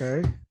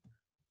 Okay.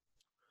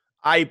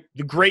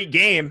 The great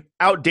game,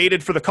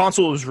 outdated for the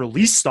console it was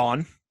released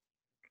on.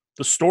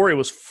 The story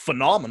was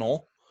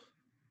phenomenal.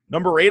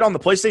 Number 8 on the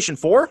PlayStation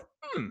 4?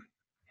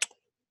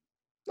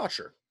 Not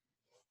sure.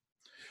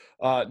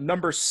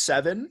 Number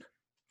 7,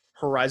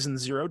 Horizon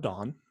Zero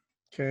Dawn.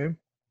 Okay.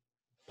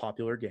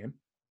 Popular game.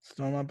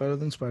 Still not better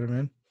than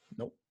Spider-Man.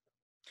 Nope.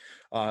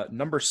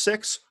 Number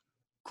 6,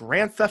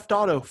 Grand Theft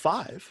Auto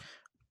 5.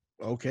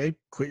 Okay.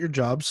 Quit your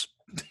jobs.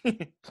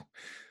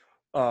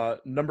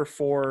 Number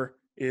 4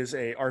 is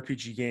a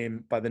RPG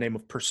game by the name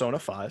of Persona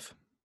 5.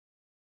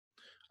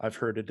 I've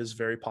heard it is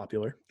very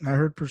popular. I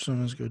heard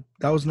Persona's good.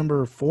 That was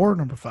number 4 or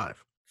number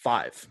 5?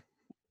 5.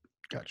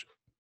 Gotcha.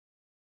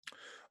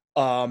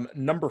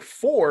 Number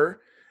 4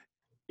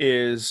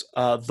 is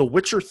The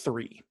Witcher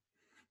 3.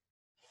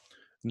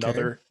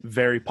 Another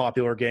very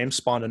popular game,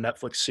 spawned a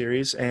Netflix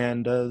series,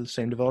 and the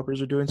same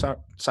developers are doing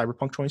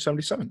Cyberpunk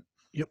 2077.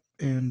 Yep.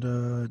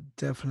 And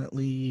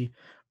definitely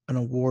an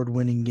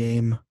award-winning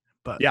game,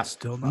 but Yeah,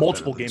 still not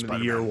multiple better than Game of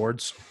the Spider-Man. Year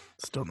awards.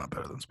 Still not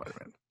better than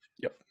Spider-Man.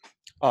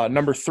 Yep.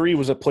 Number 3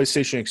 was a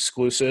PlayStation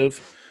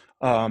exclusive,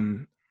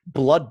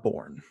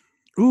 Bloodborne.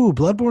 Ooh,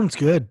 Bloodborne's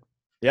good.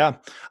 Yeah,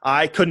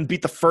 I couldn't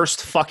beat the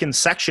first fucking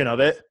section of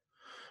it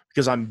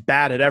because I'm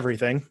bad at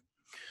everything.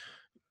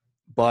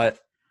 But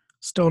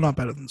Still not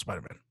better than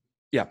Spider-Man.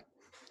 yeah.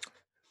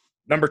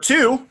 Number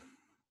 2,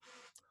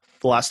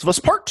 The Last of Us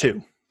Part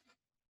 2.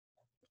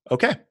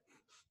 Okay.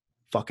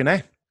 Fucking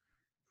A.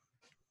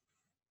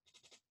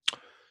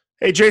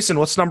 Hey, Jason,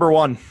 what's number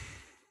 1?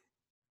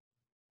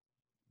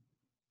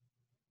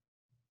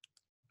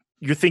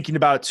 You're thinking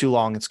about it too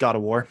long. It's God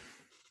of War.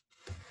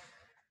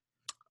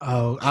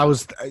 Oh,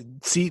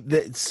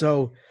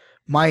 so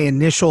my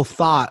initial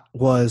thought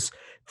was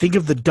think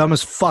of the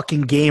dumbest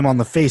fucking game on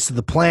the face of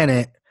the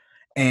planet,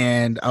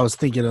 and I was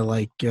thinking of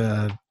like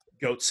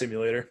Goat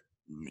Simulator.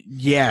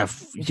 yeah.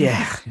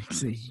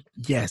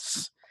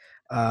 Yes.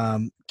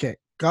 Okay.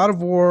 God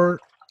of War,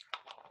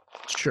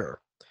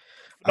 sure.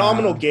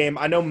 Phenomenal game.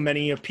 I know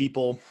many of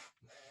people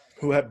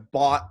who have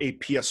bought a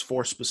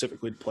PS4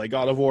 specifically to play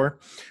God of War,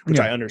 which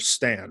I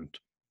understand.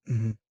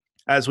 Mm-hmm.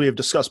 As we have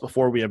discussed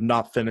before, we have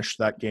not finished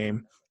that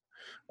game.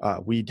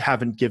 We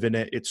haven't given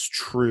it its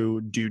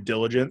true due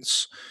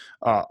diligence.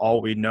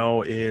 All we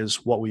know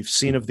is what we've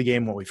seen of the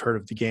game, what we've heard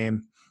of the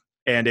game,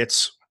 and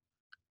it's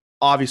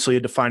obviously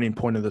a defining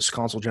point of this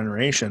console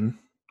generation,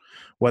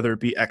 whether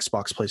it be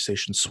Xbox,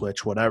 PlayStation,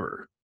 Switch,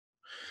 whatever.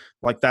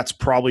 Like, that's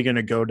probably going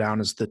to go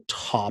down as the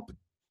top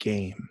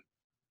game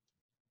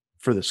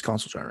for this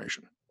console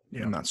generation.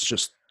 Yeah. And that's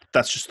just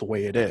the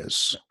way it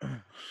is.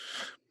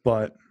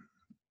 But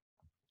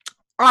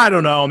I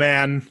don't know,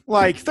 man.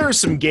 Like, there's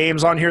some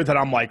games on here that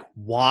I'm like,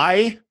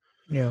 why?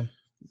 Yeah.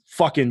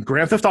 Fucking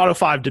Grand Theft Auto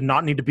 5 did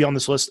not need to be on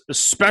this list,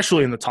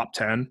 especially in the top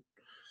 10.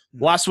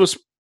 Last of Us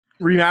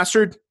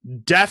Remastered,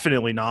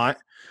 definitely not.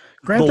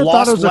 Grand Theft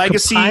Auto's a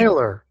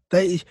compiler.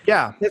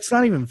 It's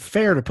not even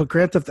fair to put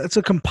Grand Theft. That's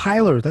a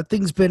compiler. That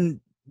thing's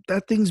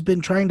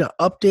been trying to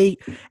update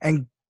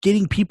and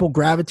getting people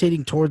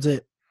gravitating towards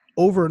it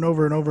over and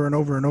over and over and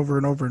over and over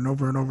and over and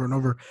over and over and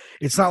over.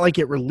 It's not like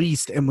it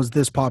released and was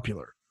this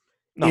popular.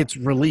 No. It's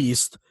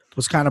released,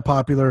 was kind of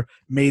popular,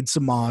 made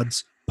some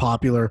mods,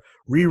 popular,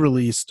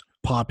 re-released,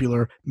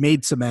 popular,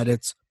 made some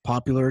edits,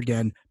 popular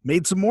again,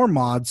 made some more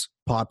mods,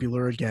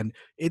 popular again.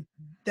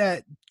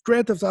 That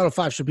Grand Theft Auto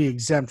 5 should be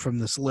exempt from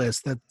this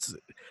list.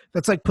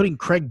 That's like putting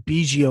Craig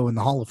Biggio in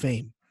the Hall of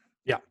Fame.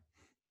 Yeah.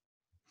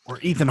 Or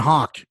Ethan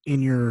Hawke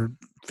in your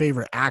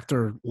favorite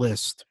actor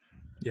list.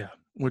 Yeah.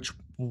 Which,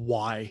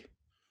 why?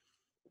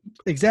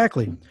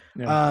 Exactly.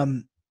 Yeah.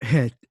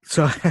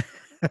 So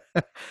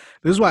this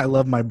is why I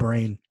love my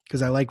brain,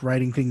 because I like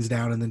writing things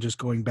down and then just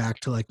going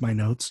back to like my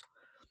notes.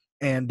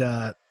 And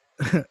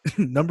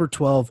number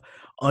 12,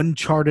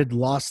 Uncharted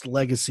Lost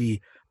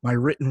Legacy. My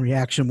written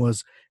reaction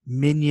was,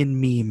 Minion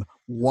meme.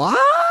 What?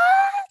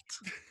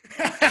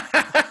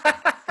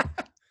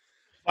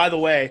 By the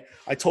way,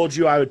 I told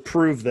you I would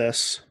prove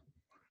this.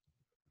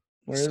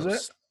 Where is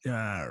it?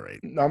 All right.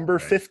 Number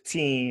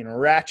 15,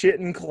 Ratchet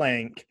and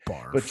Clank.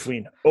 Barf.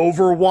 Between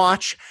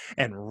Overwatch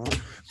and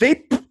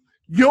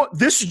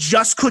this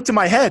just clicked in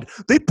my head.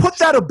 They put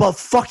that above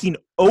fucking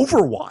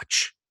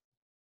Overwatch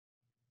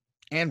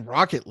and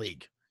Rocket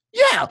League.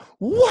 Yeah,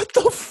 what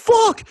the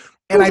fuck?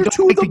 And Those I are don't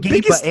two of like the the game,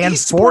 biggest and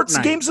esports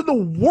Fortnite. games in the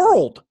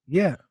world.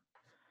 Yeah.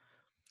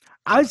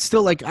 I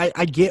still like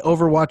I get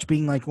Overwatch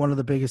being like one of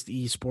the biggest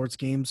esports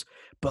games,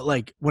 but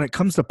like when it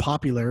comes to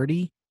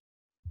popularity,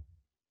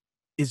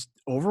 is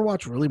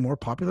Overwatch really more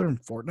popular than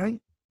Fortnite?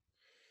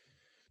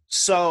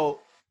 So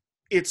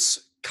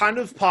it's kind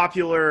of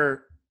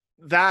popular.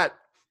 That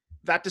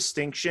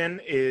distinction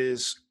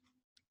is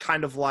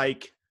kind of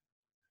like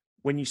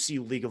when you see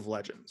League of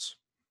Legends.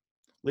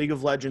 League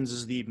of Legends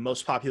is the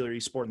most popular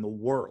esport in the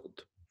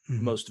world.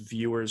 Mhm. Most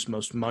viewers,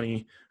 most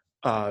money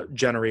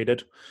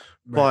generated.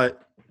 Right.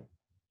 But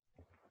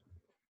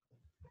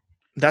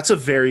that's a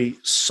very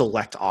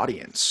select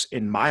audience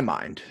in my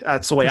mind.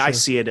 That's the way I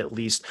see it, at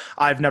least.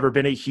 I've never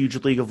been a huge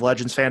League of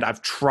Legends fan.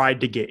 I've tried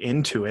to get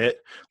into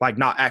it, like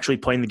not actually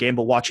playing the game,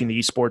 but watching the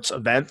esports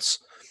events.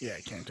 Yeah,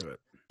 I can't do it.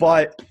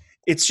 But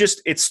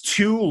it's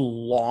too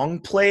long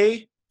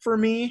play for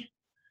me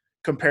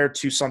compared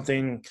to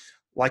something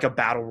like a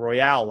battle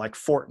royale, like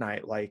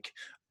Fortnite, like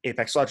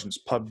Apex Legends,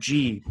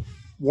 PUBG,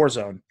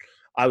 Warzone.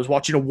 I was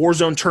watching a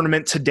Warzone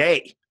tournament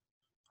today.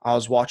 I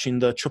was watching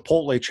the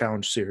Chipotle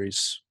Challenge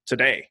series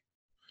today,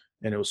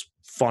 and it was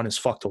fun as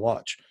fuck to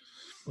watch.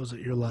 Was it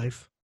your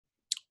life?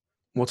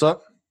 What's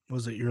up?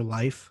 Was it your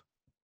life?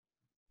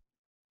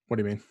 What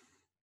do you mean?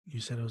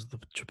 You said it was the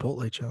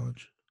Chipotle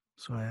challenge,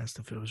 so I asked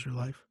if it was your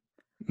life.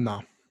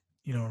 No.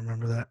 You don't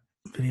remember that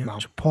video? No.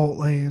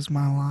 Chipotle is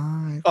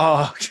my life.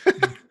 Oh,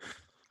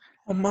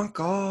 oh my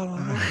God.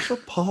 I love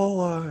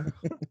Chipotle.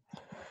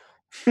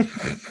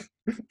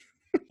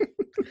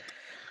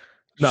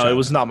 No, it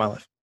was not my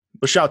life.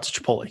 But shout out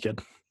to Chipotle,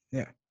 kid.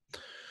 Yeah.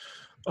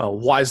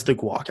 Why is the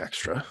guac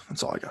extra?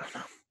 That's all I got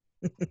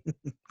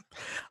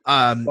to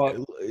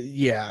know.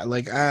 Yeah,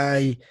 like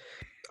I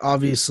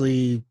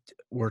obviously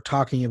we're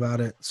talking about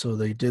it, so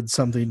they did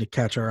something to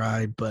catch our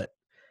eye, but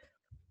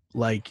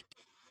like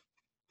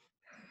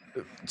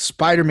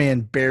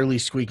Spider-Man barely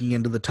squeaking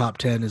into the top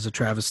 10 is a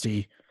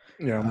travesty.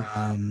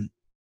 Yeah.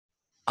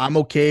 I'm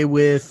okay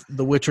with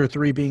The Witcher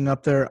 3 being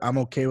up there. I'm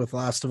okay with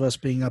Last of Us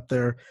being up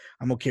there.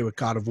 I'm okay with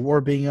God of War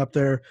being up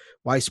there.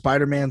 Why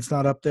Spider-Man's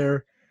not up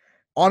there?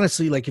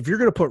 Honestly, like if you're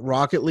going to put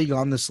Rocket League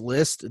on this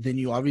list, then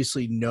you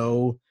obviously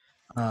know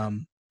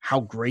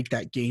how great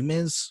that game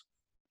is.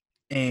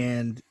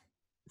 And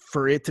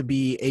for it to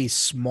be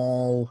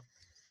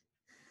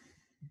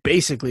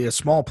basically a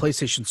small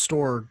PlayStation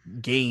Store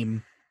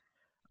game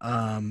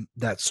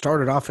that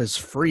started off as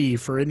free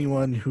for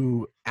anyone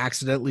who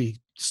accidentally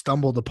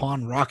stumbled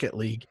upon Rocket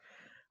League,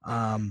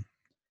 to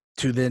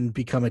then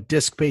become a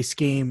disc-based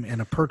game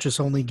and a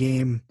purchase-only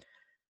game,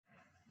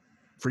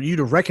 for you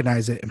to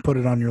recognize it and put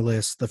it on your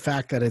list, the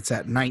fact that it's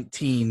at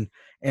 19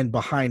 and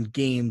behind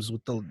games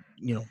with the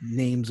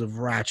names of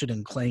Ratchet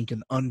and Clank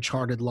and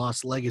Uncharted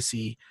Lost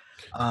Legacy,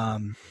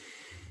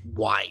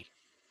 why?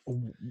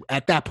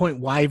 At that point,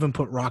 why even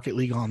put Rocket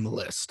League on the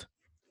list?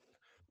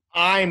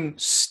 I'm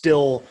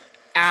still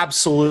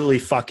absolutely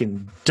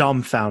fucking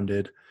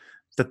dumbfounded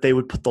that they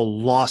would put the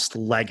Lost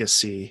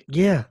Legacy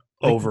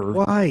over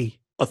why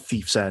a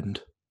Thief's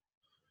End.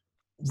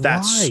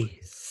 That's why?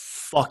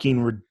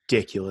 fucking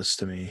ridiculous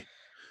to me.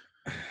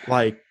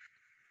 Like,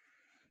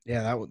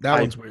 yeah, that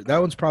one's weird. That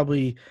one's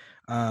probably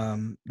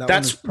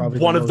that's probably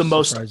one of the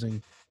most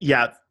surprising.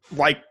 Yeah,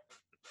 like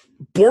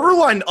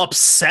borderline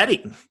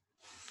upsetting.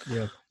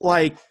 Yeah,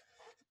 like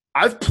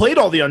I've played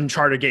all the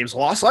Uncharted games.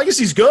 Lost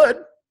Legacy's good.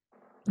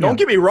 Don't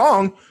get me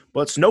wrong,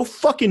 but it's no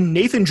fucking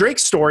Nathan Drake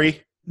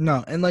story.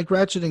 No, and like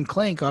Ratchet and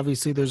Clank,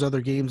 obviously there's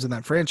other games in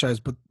that franchise,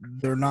 but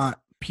they're not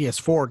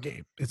PS4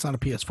 game. It's not a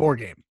PS4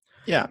 game.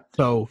 Yeah.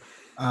 So,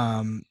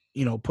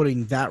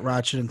 putting that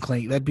Ratchet and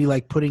Clank, that'd be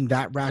like putting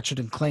that Ratchet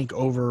and Clank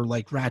over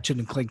like Ratchet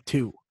and Clank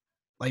 2.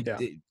 Like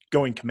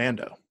going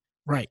commando.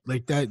 Right.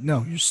 Like that.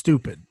 No, you're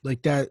stupid.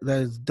 Like that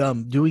is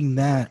dumb. Doing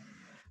that,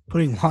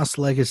 putting Lost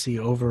Legacy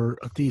over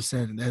a Thief's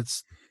End,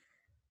 that's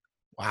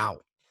wow.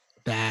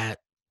 That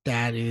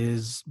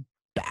is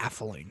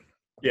baffling.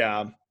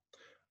 Yeah.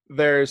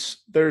 There's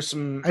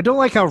some. I don't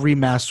like how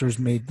remasters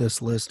made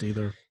this list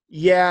either.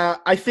 Yeah,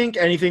 I think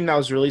anything that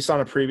was released on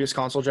a previous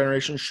console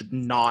generation should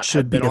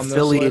have been on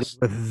affiliated this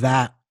list with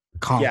that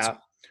console. Yeah.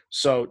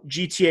 So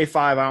GTA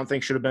 5, I don't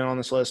think should have been on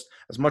this list.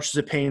 As much as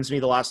it pains me,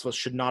 The Last of Us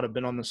should not have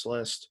been on this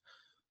list.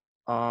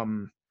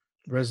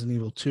 Resident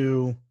Evil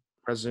 2,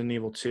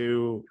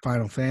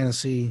 Final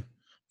Fantasy,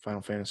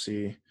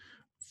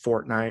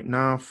 Fortnite.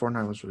 No,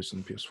 Fortnite was released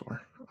on the PS4.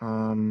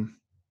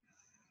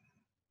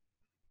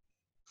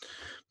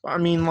 I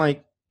mean,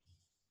 like,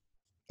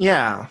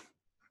 yeah.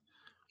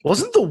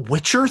 Wasn't The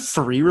Witcher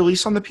 3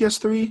 released on the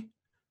PS3?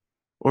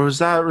 Or was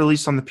that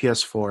released on the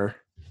PS4?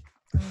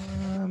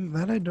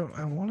 That I don't.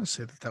 I want to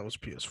say that was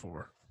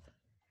PS4.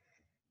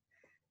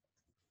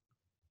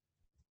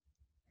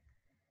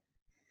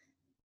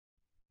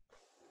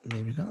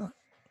 Maybe not.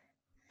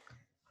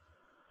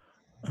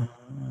 The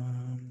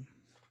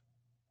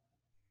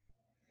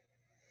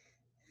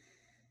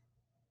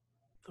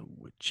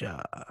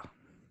Witcher.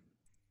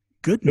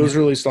 Good. It was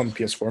released on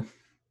PS4.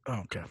 Oh,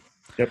 okay.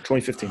 Yep,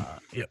 2015.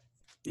 Yep.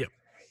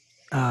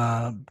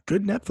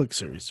 Good Netflix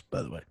series,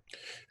 by the way.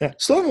 Yeah,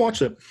 still haven't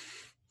watched it.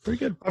 Pretty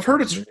good. I've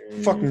heard it's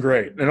fucking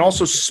great, and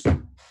also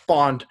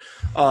spawned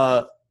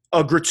a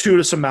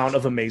gratuitous amount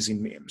of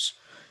amazing memes.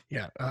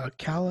 Yeah,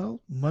 Kal-El,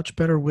 much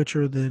better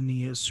Witcher than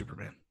he is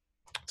Superman.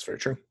 That's very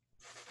true.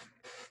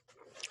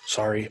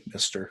 Sorry,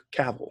 Mr.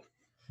 Cavill.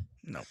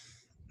 No,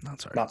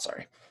 not sorry. Not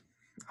sorry.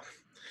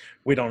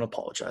 We don't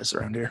apologize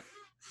around here.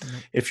 Nope.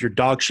 If you're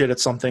dog shit at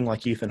something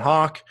like Ethan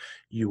Hawke,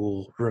 you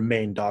will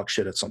remain dog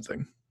shit at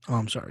something. Oh,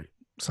 I'm sorry.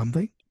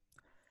 Something?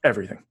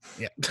 Everything.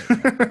 Yeah.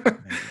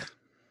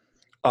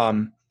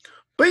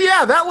 But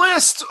yeah, that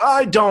list,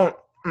 I don't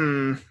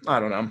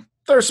know.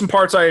 There are some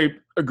parts I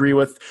agree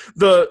with.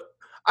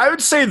 I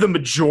would say the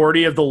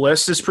majority of the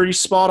list is pretty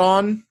spot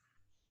on.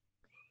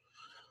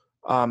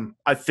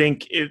 I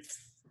think if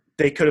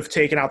they could have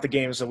taken out the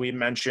games that we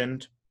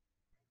mentioned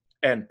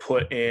and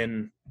put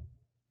in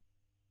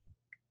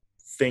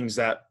things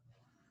that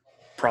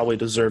probably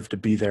deserve to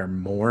be there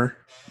more,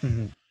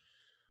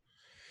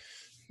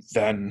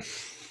 then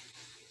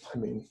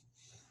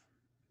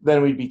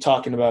we'd be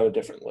talking about a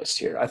different list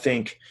here. I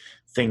think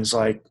things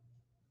like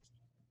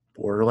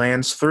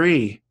Borderlands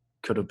 3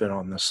 could have been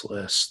on this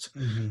list.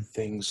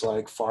 Things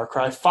like Far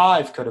Cry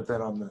 5 could have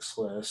been on this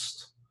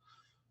list.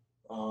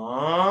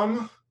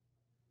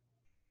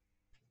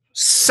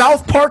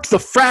 South Park: The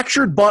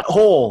Fractured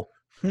Butthole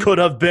could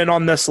have been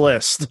on this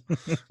list.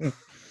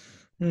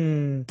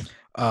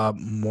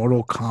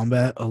 Mortal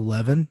Kombat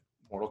 11.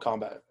 Mortal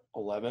Kombat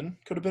 11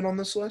 could have been on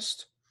this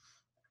list.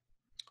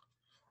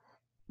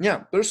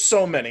 Yeah, there's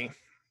so many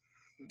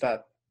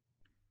that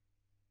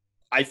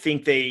I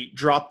think they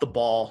dropped the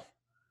ball.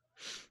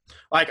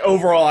 Like,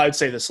 overall, I'd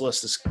say this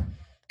list is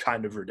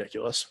kind of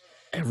ridiculous.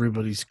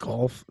 Everybody's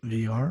Golf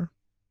VR.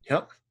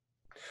 Yep.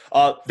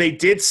 They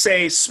did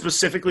say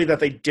specifically that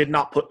they did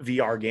not put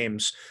VR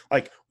games,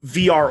 like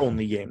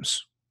VR-only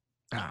games,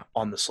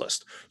 on this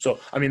list. So,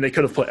 I mean, they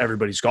could have put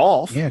Everybody's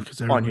Golf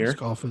because on here.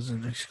 Golf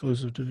isn't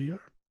exclusive to VR.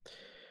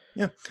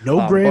 Yeah.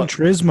 No Gran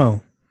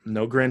Turismo.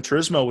 No Gran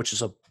Turismo, which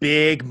is a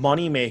big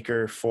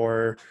moneymaker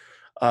for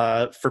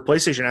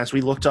PlayStation. As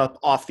we looked up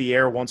off the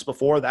air once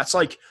before, that's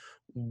like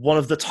one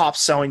of the top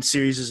selling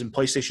series in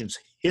PlayStation's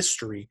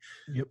history.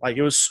 Yep. Like,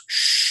 it was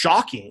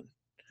shocking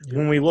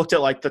when we looked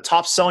at like the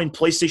top selling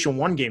PlayStation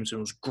 1 games. It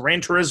was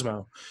Gran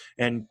Turismo,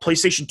 and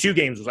PlayStation 2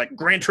 games was like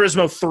Gran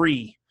Turismo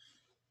 3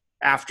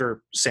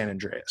 after San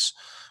Andreas.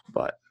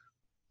 But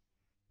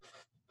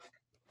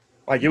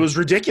like, it was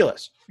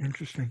ridiculous.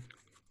 Interesting.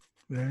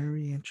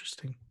 Very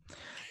interesting.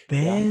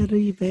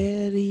 Very,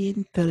 very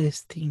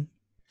interesting.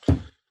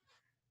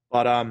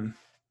 But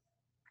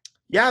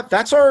yeah,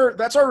 that's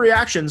our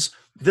reactions.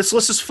 This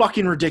list is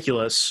fucking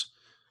ridiculous.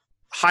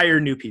 Hire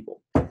new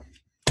people.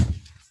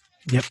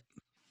 Yep.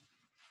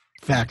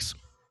 Facts.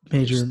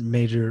 Major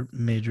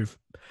facts.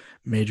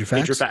 Major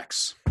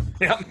facts.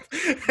 Yep.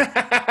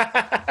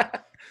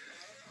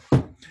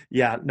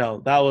 Yeah, no,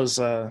 that was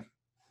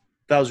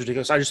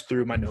ridiculous. I just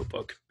threw my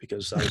notebook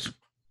because that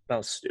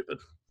was stupid.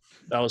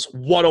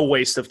 What a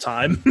waste of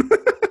time.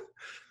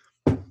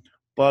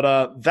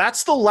 But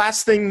that's the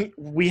last thing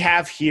we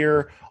have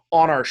here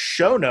on our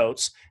show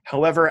notes.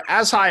 However,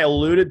 as I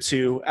alluded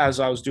to as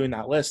I was doing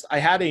that list, I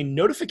had a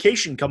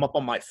notification come up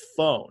on my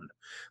phone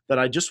that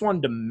I just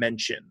wanted to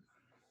mention.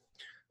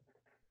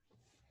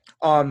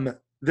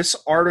 This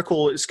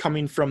article is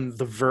coming from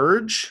The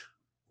Verge,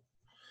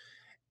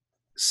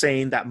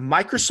 saying that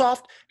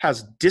Microsoft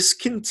has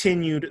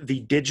discontinued the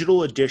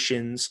digital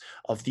editions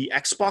of the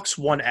Xbox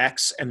One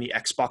X and the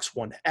Xbox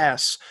One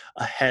S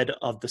ahead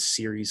of the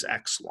Series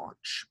X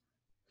launch.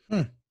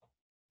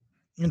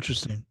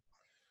 Interesting.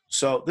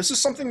 So this is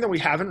something that we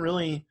haven't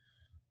really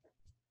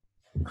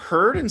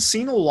heard and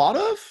seen a lot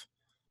of.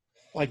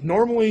 Like,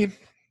 normally,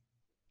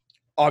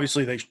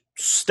 obviously, they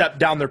step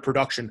down their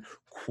production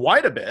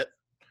quite a bit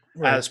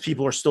as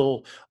people are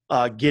still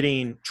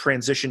getting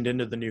transitioned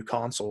into the new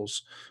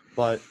consoles.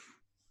 But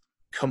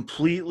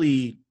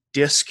completely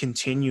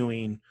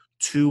discontinuing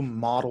 2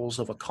 models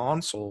of a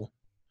console,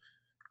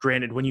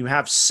 granted, when you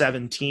have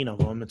 17 of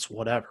them, it's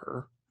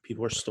whatever.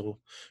 People are still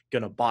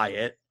going to buy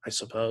it, I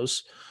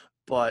suppose.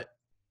 But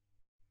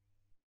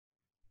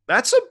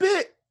that's a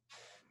bit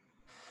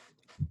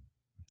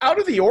out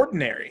of the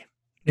ordinary.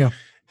 Yeah.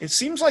 It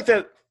seems like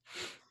that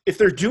if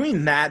they're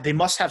doing that, they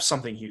must have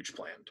something huge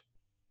planned.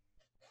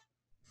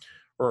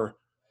 Or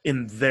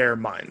in their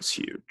minds,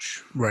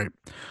 huge. Right.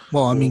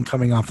 Well, I mean,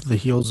 coming off the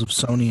heels of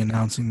Sony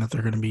announcing that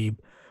they're going to be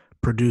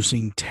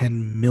producing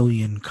 10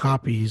 million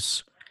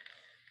copies,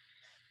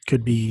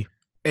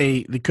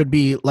 it could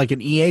be like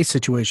an EA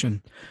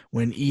situation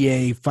when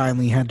EA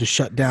finally had to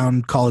shut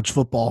down college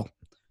football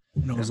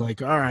And it was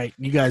like, all right,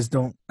 you guys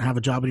don't have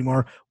a job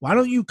anymore. Why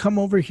don't you come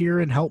over here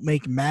and help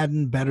make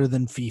Madden better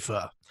than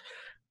FIFA?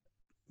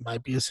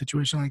 Might be a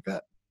situation like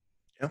that.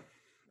 Yeah,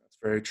 that's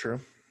very true.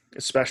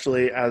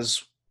 Especially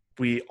as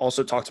we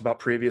also talked about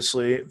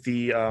previously,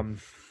 the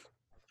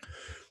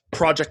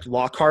Project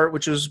Lockhart,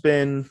 which has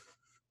been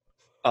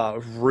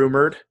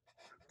rumored,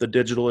 the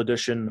digital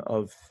edition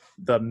of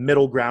the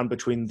middle ground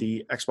between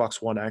the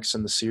Xbox One X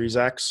and the Series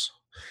X,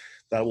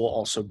 that will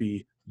also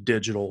be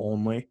digital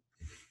only.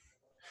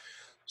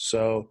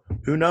 So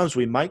who knows?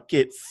 We might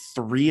get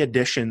 3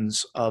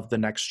 editions of the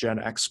next gen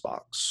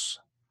Xbox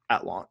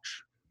at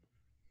launch.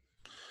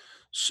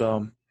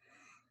 So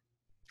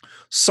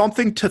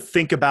something to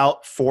think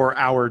about for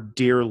our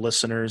dear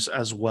listeners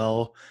as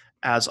well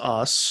as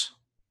us.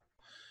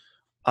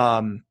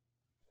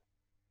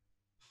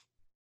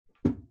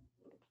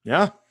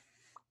 Yeah,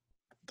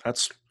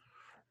 that's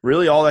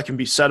really all that can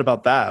be said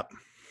about that.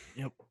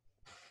 Yep.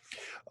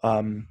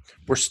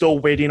 We're still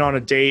waiting on a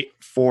date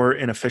for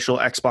an official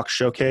Xbox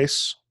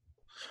showcase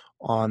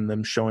on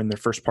them showing their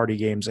first party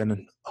games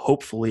and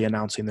hopefully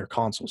announcing their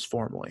consoles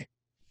formally.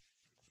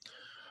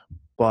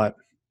 But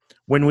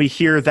when we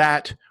hear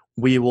that,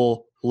 we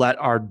will let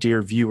our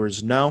dear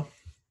viewers know.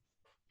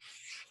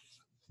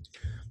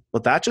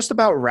 But that just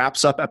about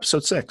wraps up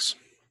episode 6.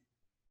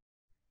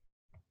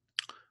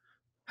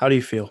 How do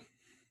you feel?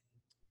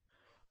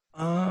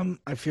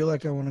 I feel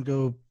like I want to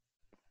go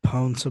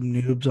pound some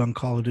noobs on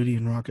Call of Duty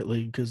and Rocket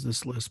League because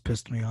this list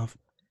pissed me off.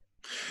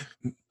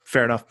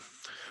 Fair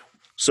enough.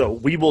 So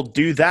we will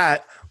do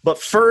that. But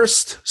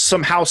first,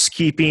 some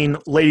housekeeping.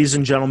 Ladies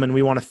and gentlemen,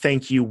 we want to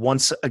thank you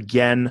once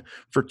again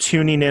for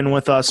tuning in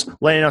with us,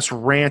 letting us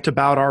rant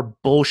about our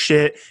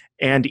bullshit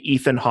and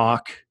Ethan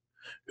Hawke,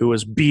 who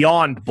is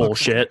beyond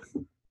bullshit.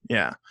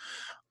 Yeah.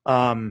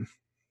 But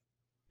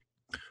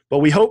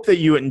we hope that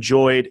you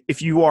enjoyed.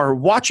 If you are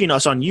watching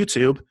us on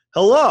YouTube,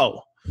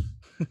 hello.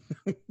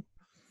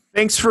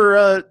 Thanks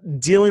for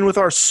dealing with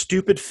our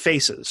stupid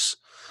faces.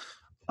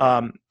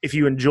 If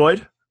you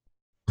enjoyed,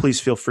 please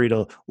feel free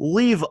to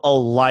leave a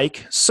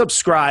like,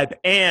 subscribe,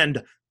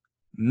 and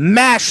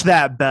mash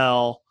that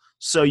bell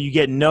so you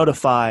get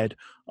notified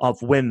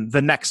of when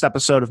the next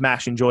episode of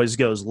Mashing Joys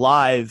goes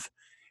live.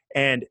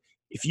 And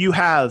if you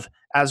have,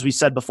 as we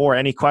said before,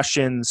 any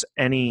questions,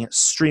 any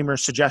streamer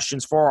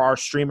suggestions for our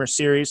streamer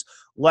series,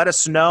 let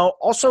us know.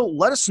 Also,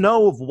 let us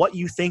know of what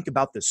you think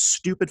about this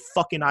stupid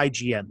fucking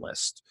IGN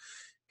list,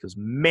 because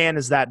man,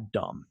 is that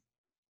dumb.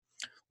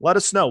 Let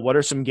us know. What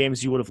are some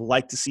games you would have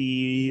liked to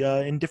see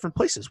in different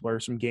places? What are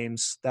some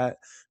games that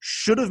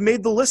should have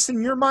made the list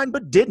in your mind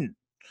but didn't?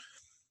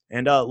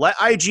 And let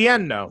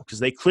IGN know, because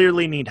they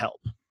clearly need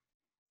help.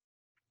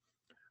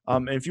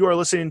 And if you are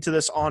listening to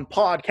this on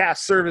podcast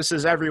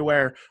services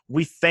everywhere,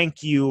 we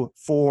thank you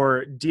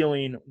for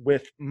dealing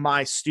with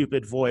my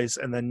stupid voice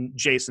and then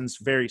Jason's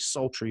very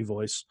sultry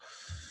voice.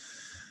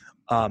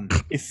 And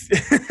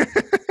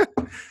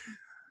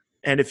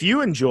if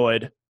you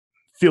enjoyed,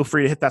 feel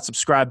free to hit that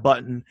subscribe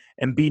button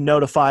and be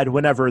notified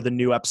whenever the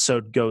new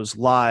episode goes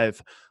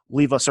live.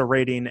 Leave us a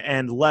rating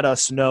and let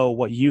us know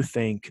what you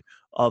think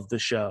of the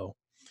show.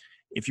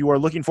 If you are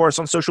looking for us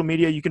on social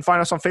media, you can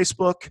find us on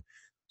Facebook.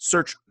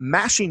 Search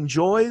Mashing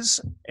Joys,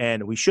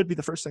 and we should be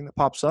the first thing that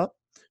pops up.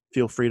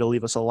 Feel free to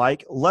leave us a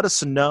like. Let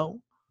us know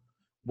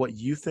what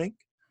you think,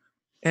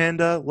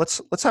 and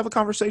let's have a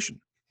conversation.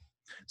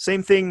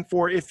 Same thing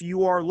for if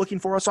you are looking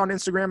for us on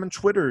Instagram and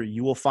Twitter.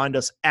 You will find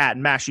us at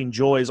Mashing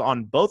Joys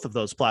on both of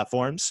those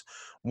platforms.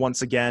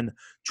 Once again,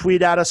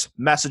 tweet at us,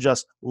 message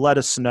us, let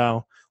us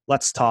know.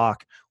 Let's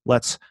talk.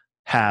 Let's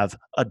have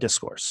a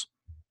discourse.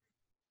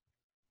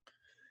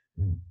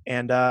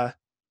 And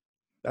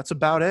that's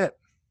about it.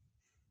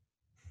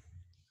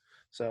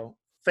 So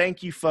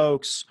thank you,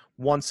 folks,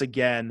 once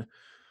again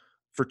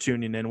for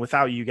tuning in.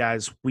 Without you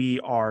guys, we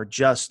are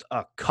just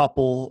a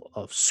couple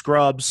of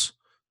scrubs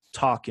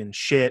talking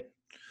shit.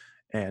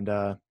 And,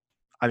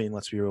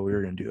 let's be real, we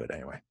were going to do it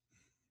anyway.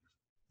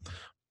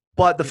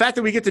 But the fact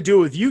that we get to do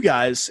it with you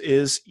guys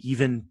is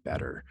even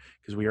better,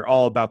 because we are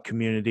all about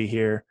community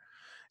here,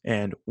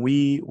 and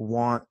we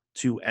want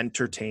to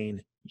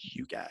entertain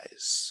you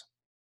guys.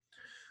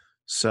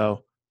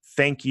 So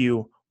thank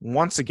you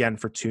once again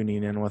for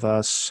tuning in with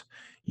us.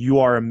 You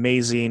are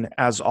amazing,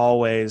 as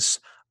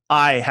always.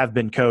 I have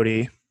been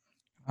Cody.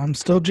 I'm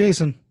still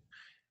Jason.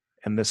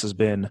 And this has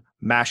been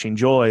Mashing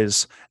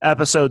Joys,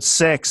 episode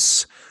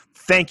 6.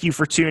 Thank you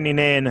for tuning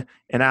in.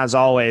 And as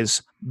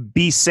always,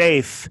 be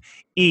safe,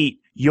 eat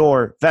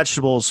your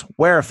vegetables,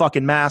 wear a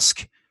fucking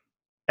mask,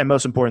 and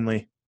most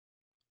importantly,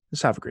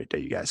 just have a great day,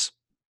 you guys.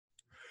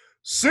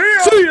 See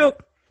ya! See ya!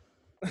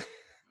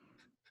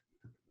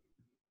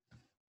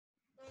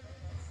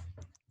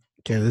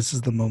 Okay, this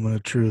is the moment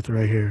of truth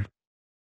right here.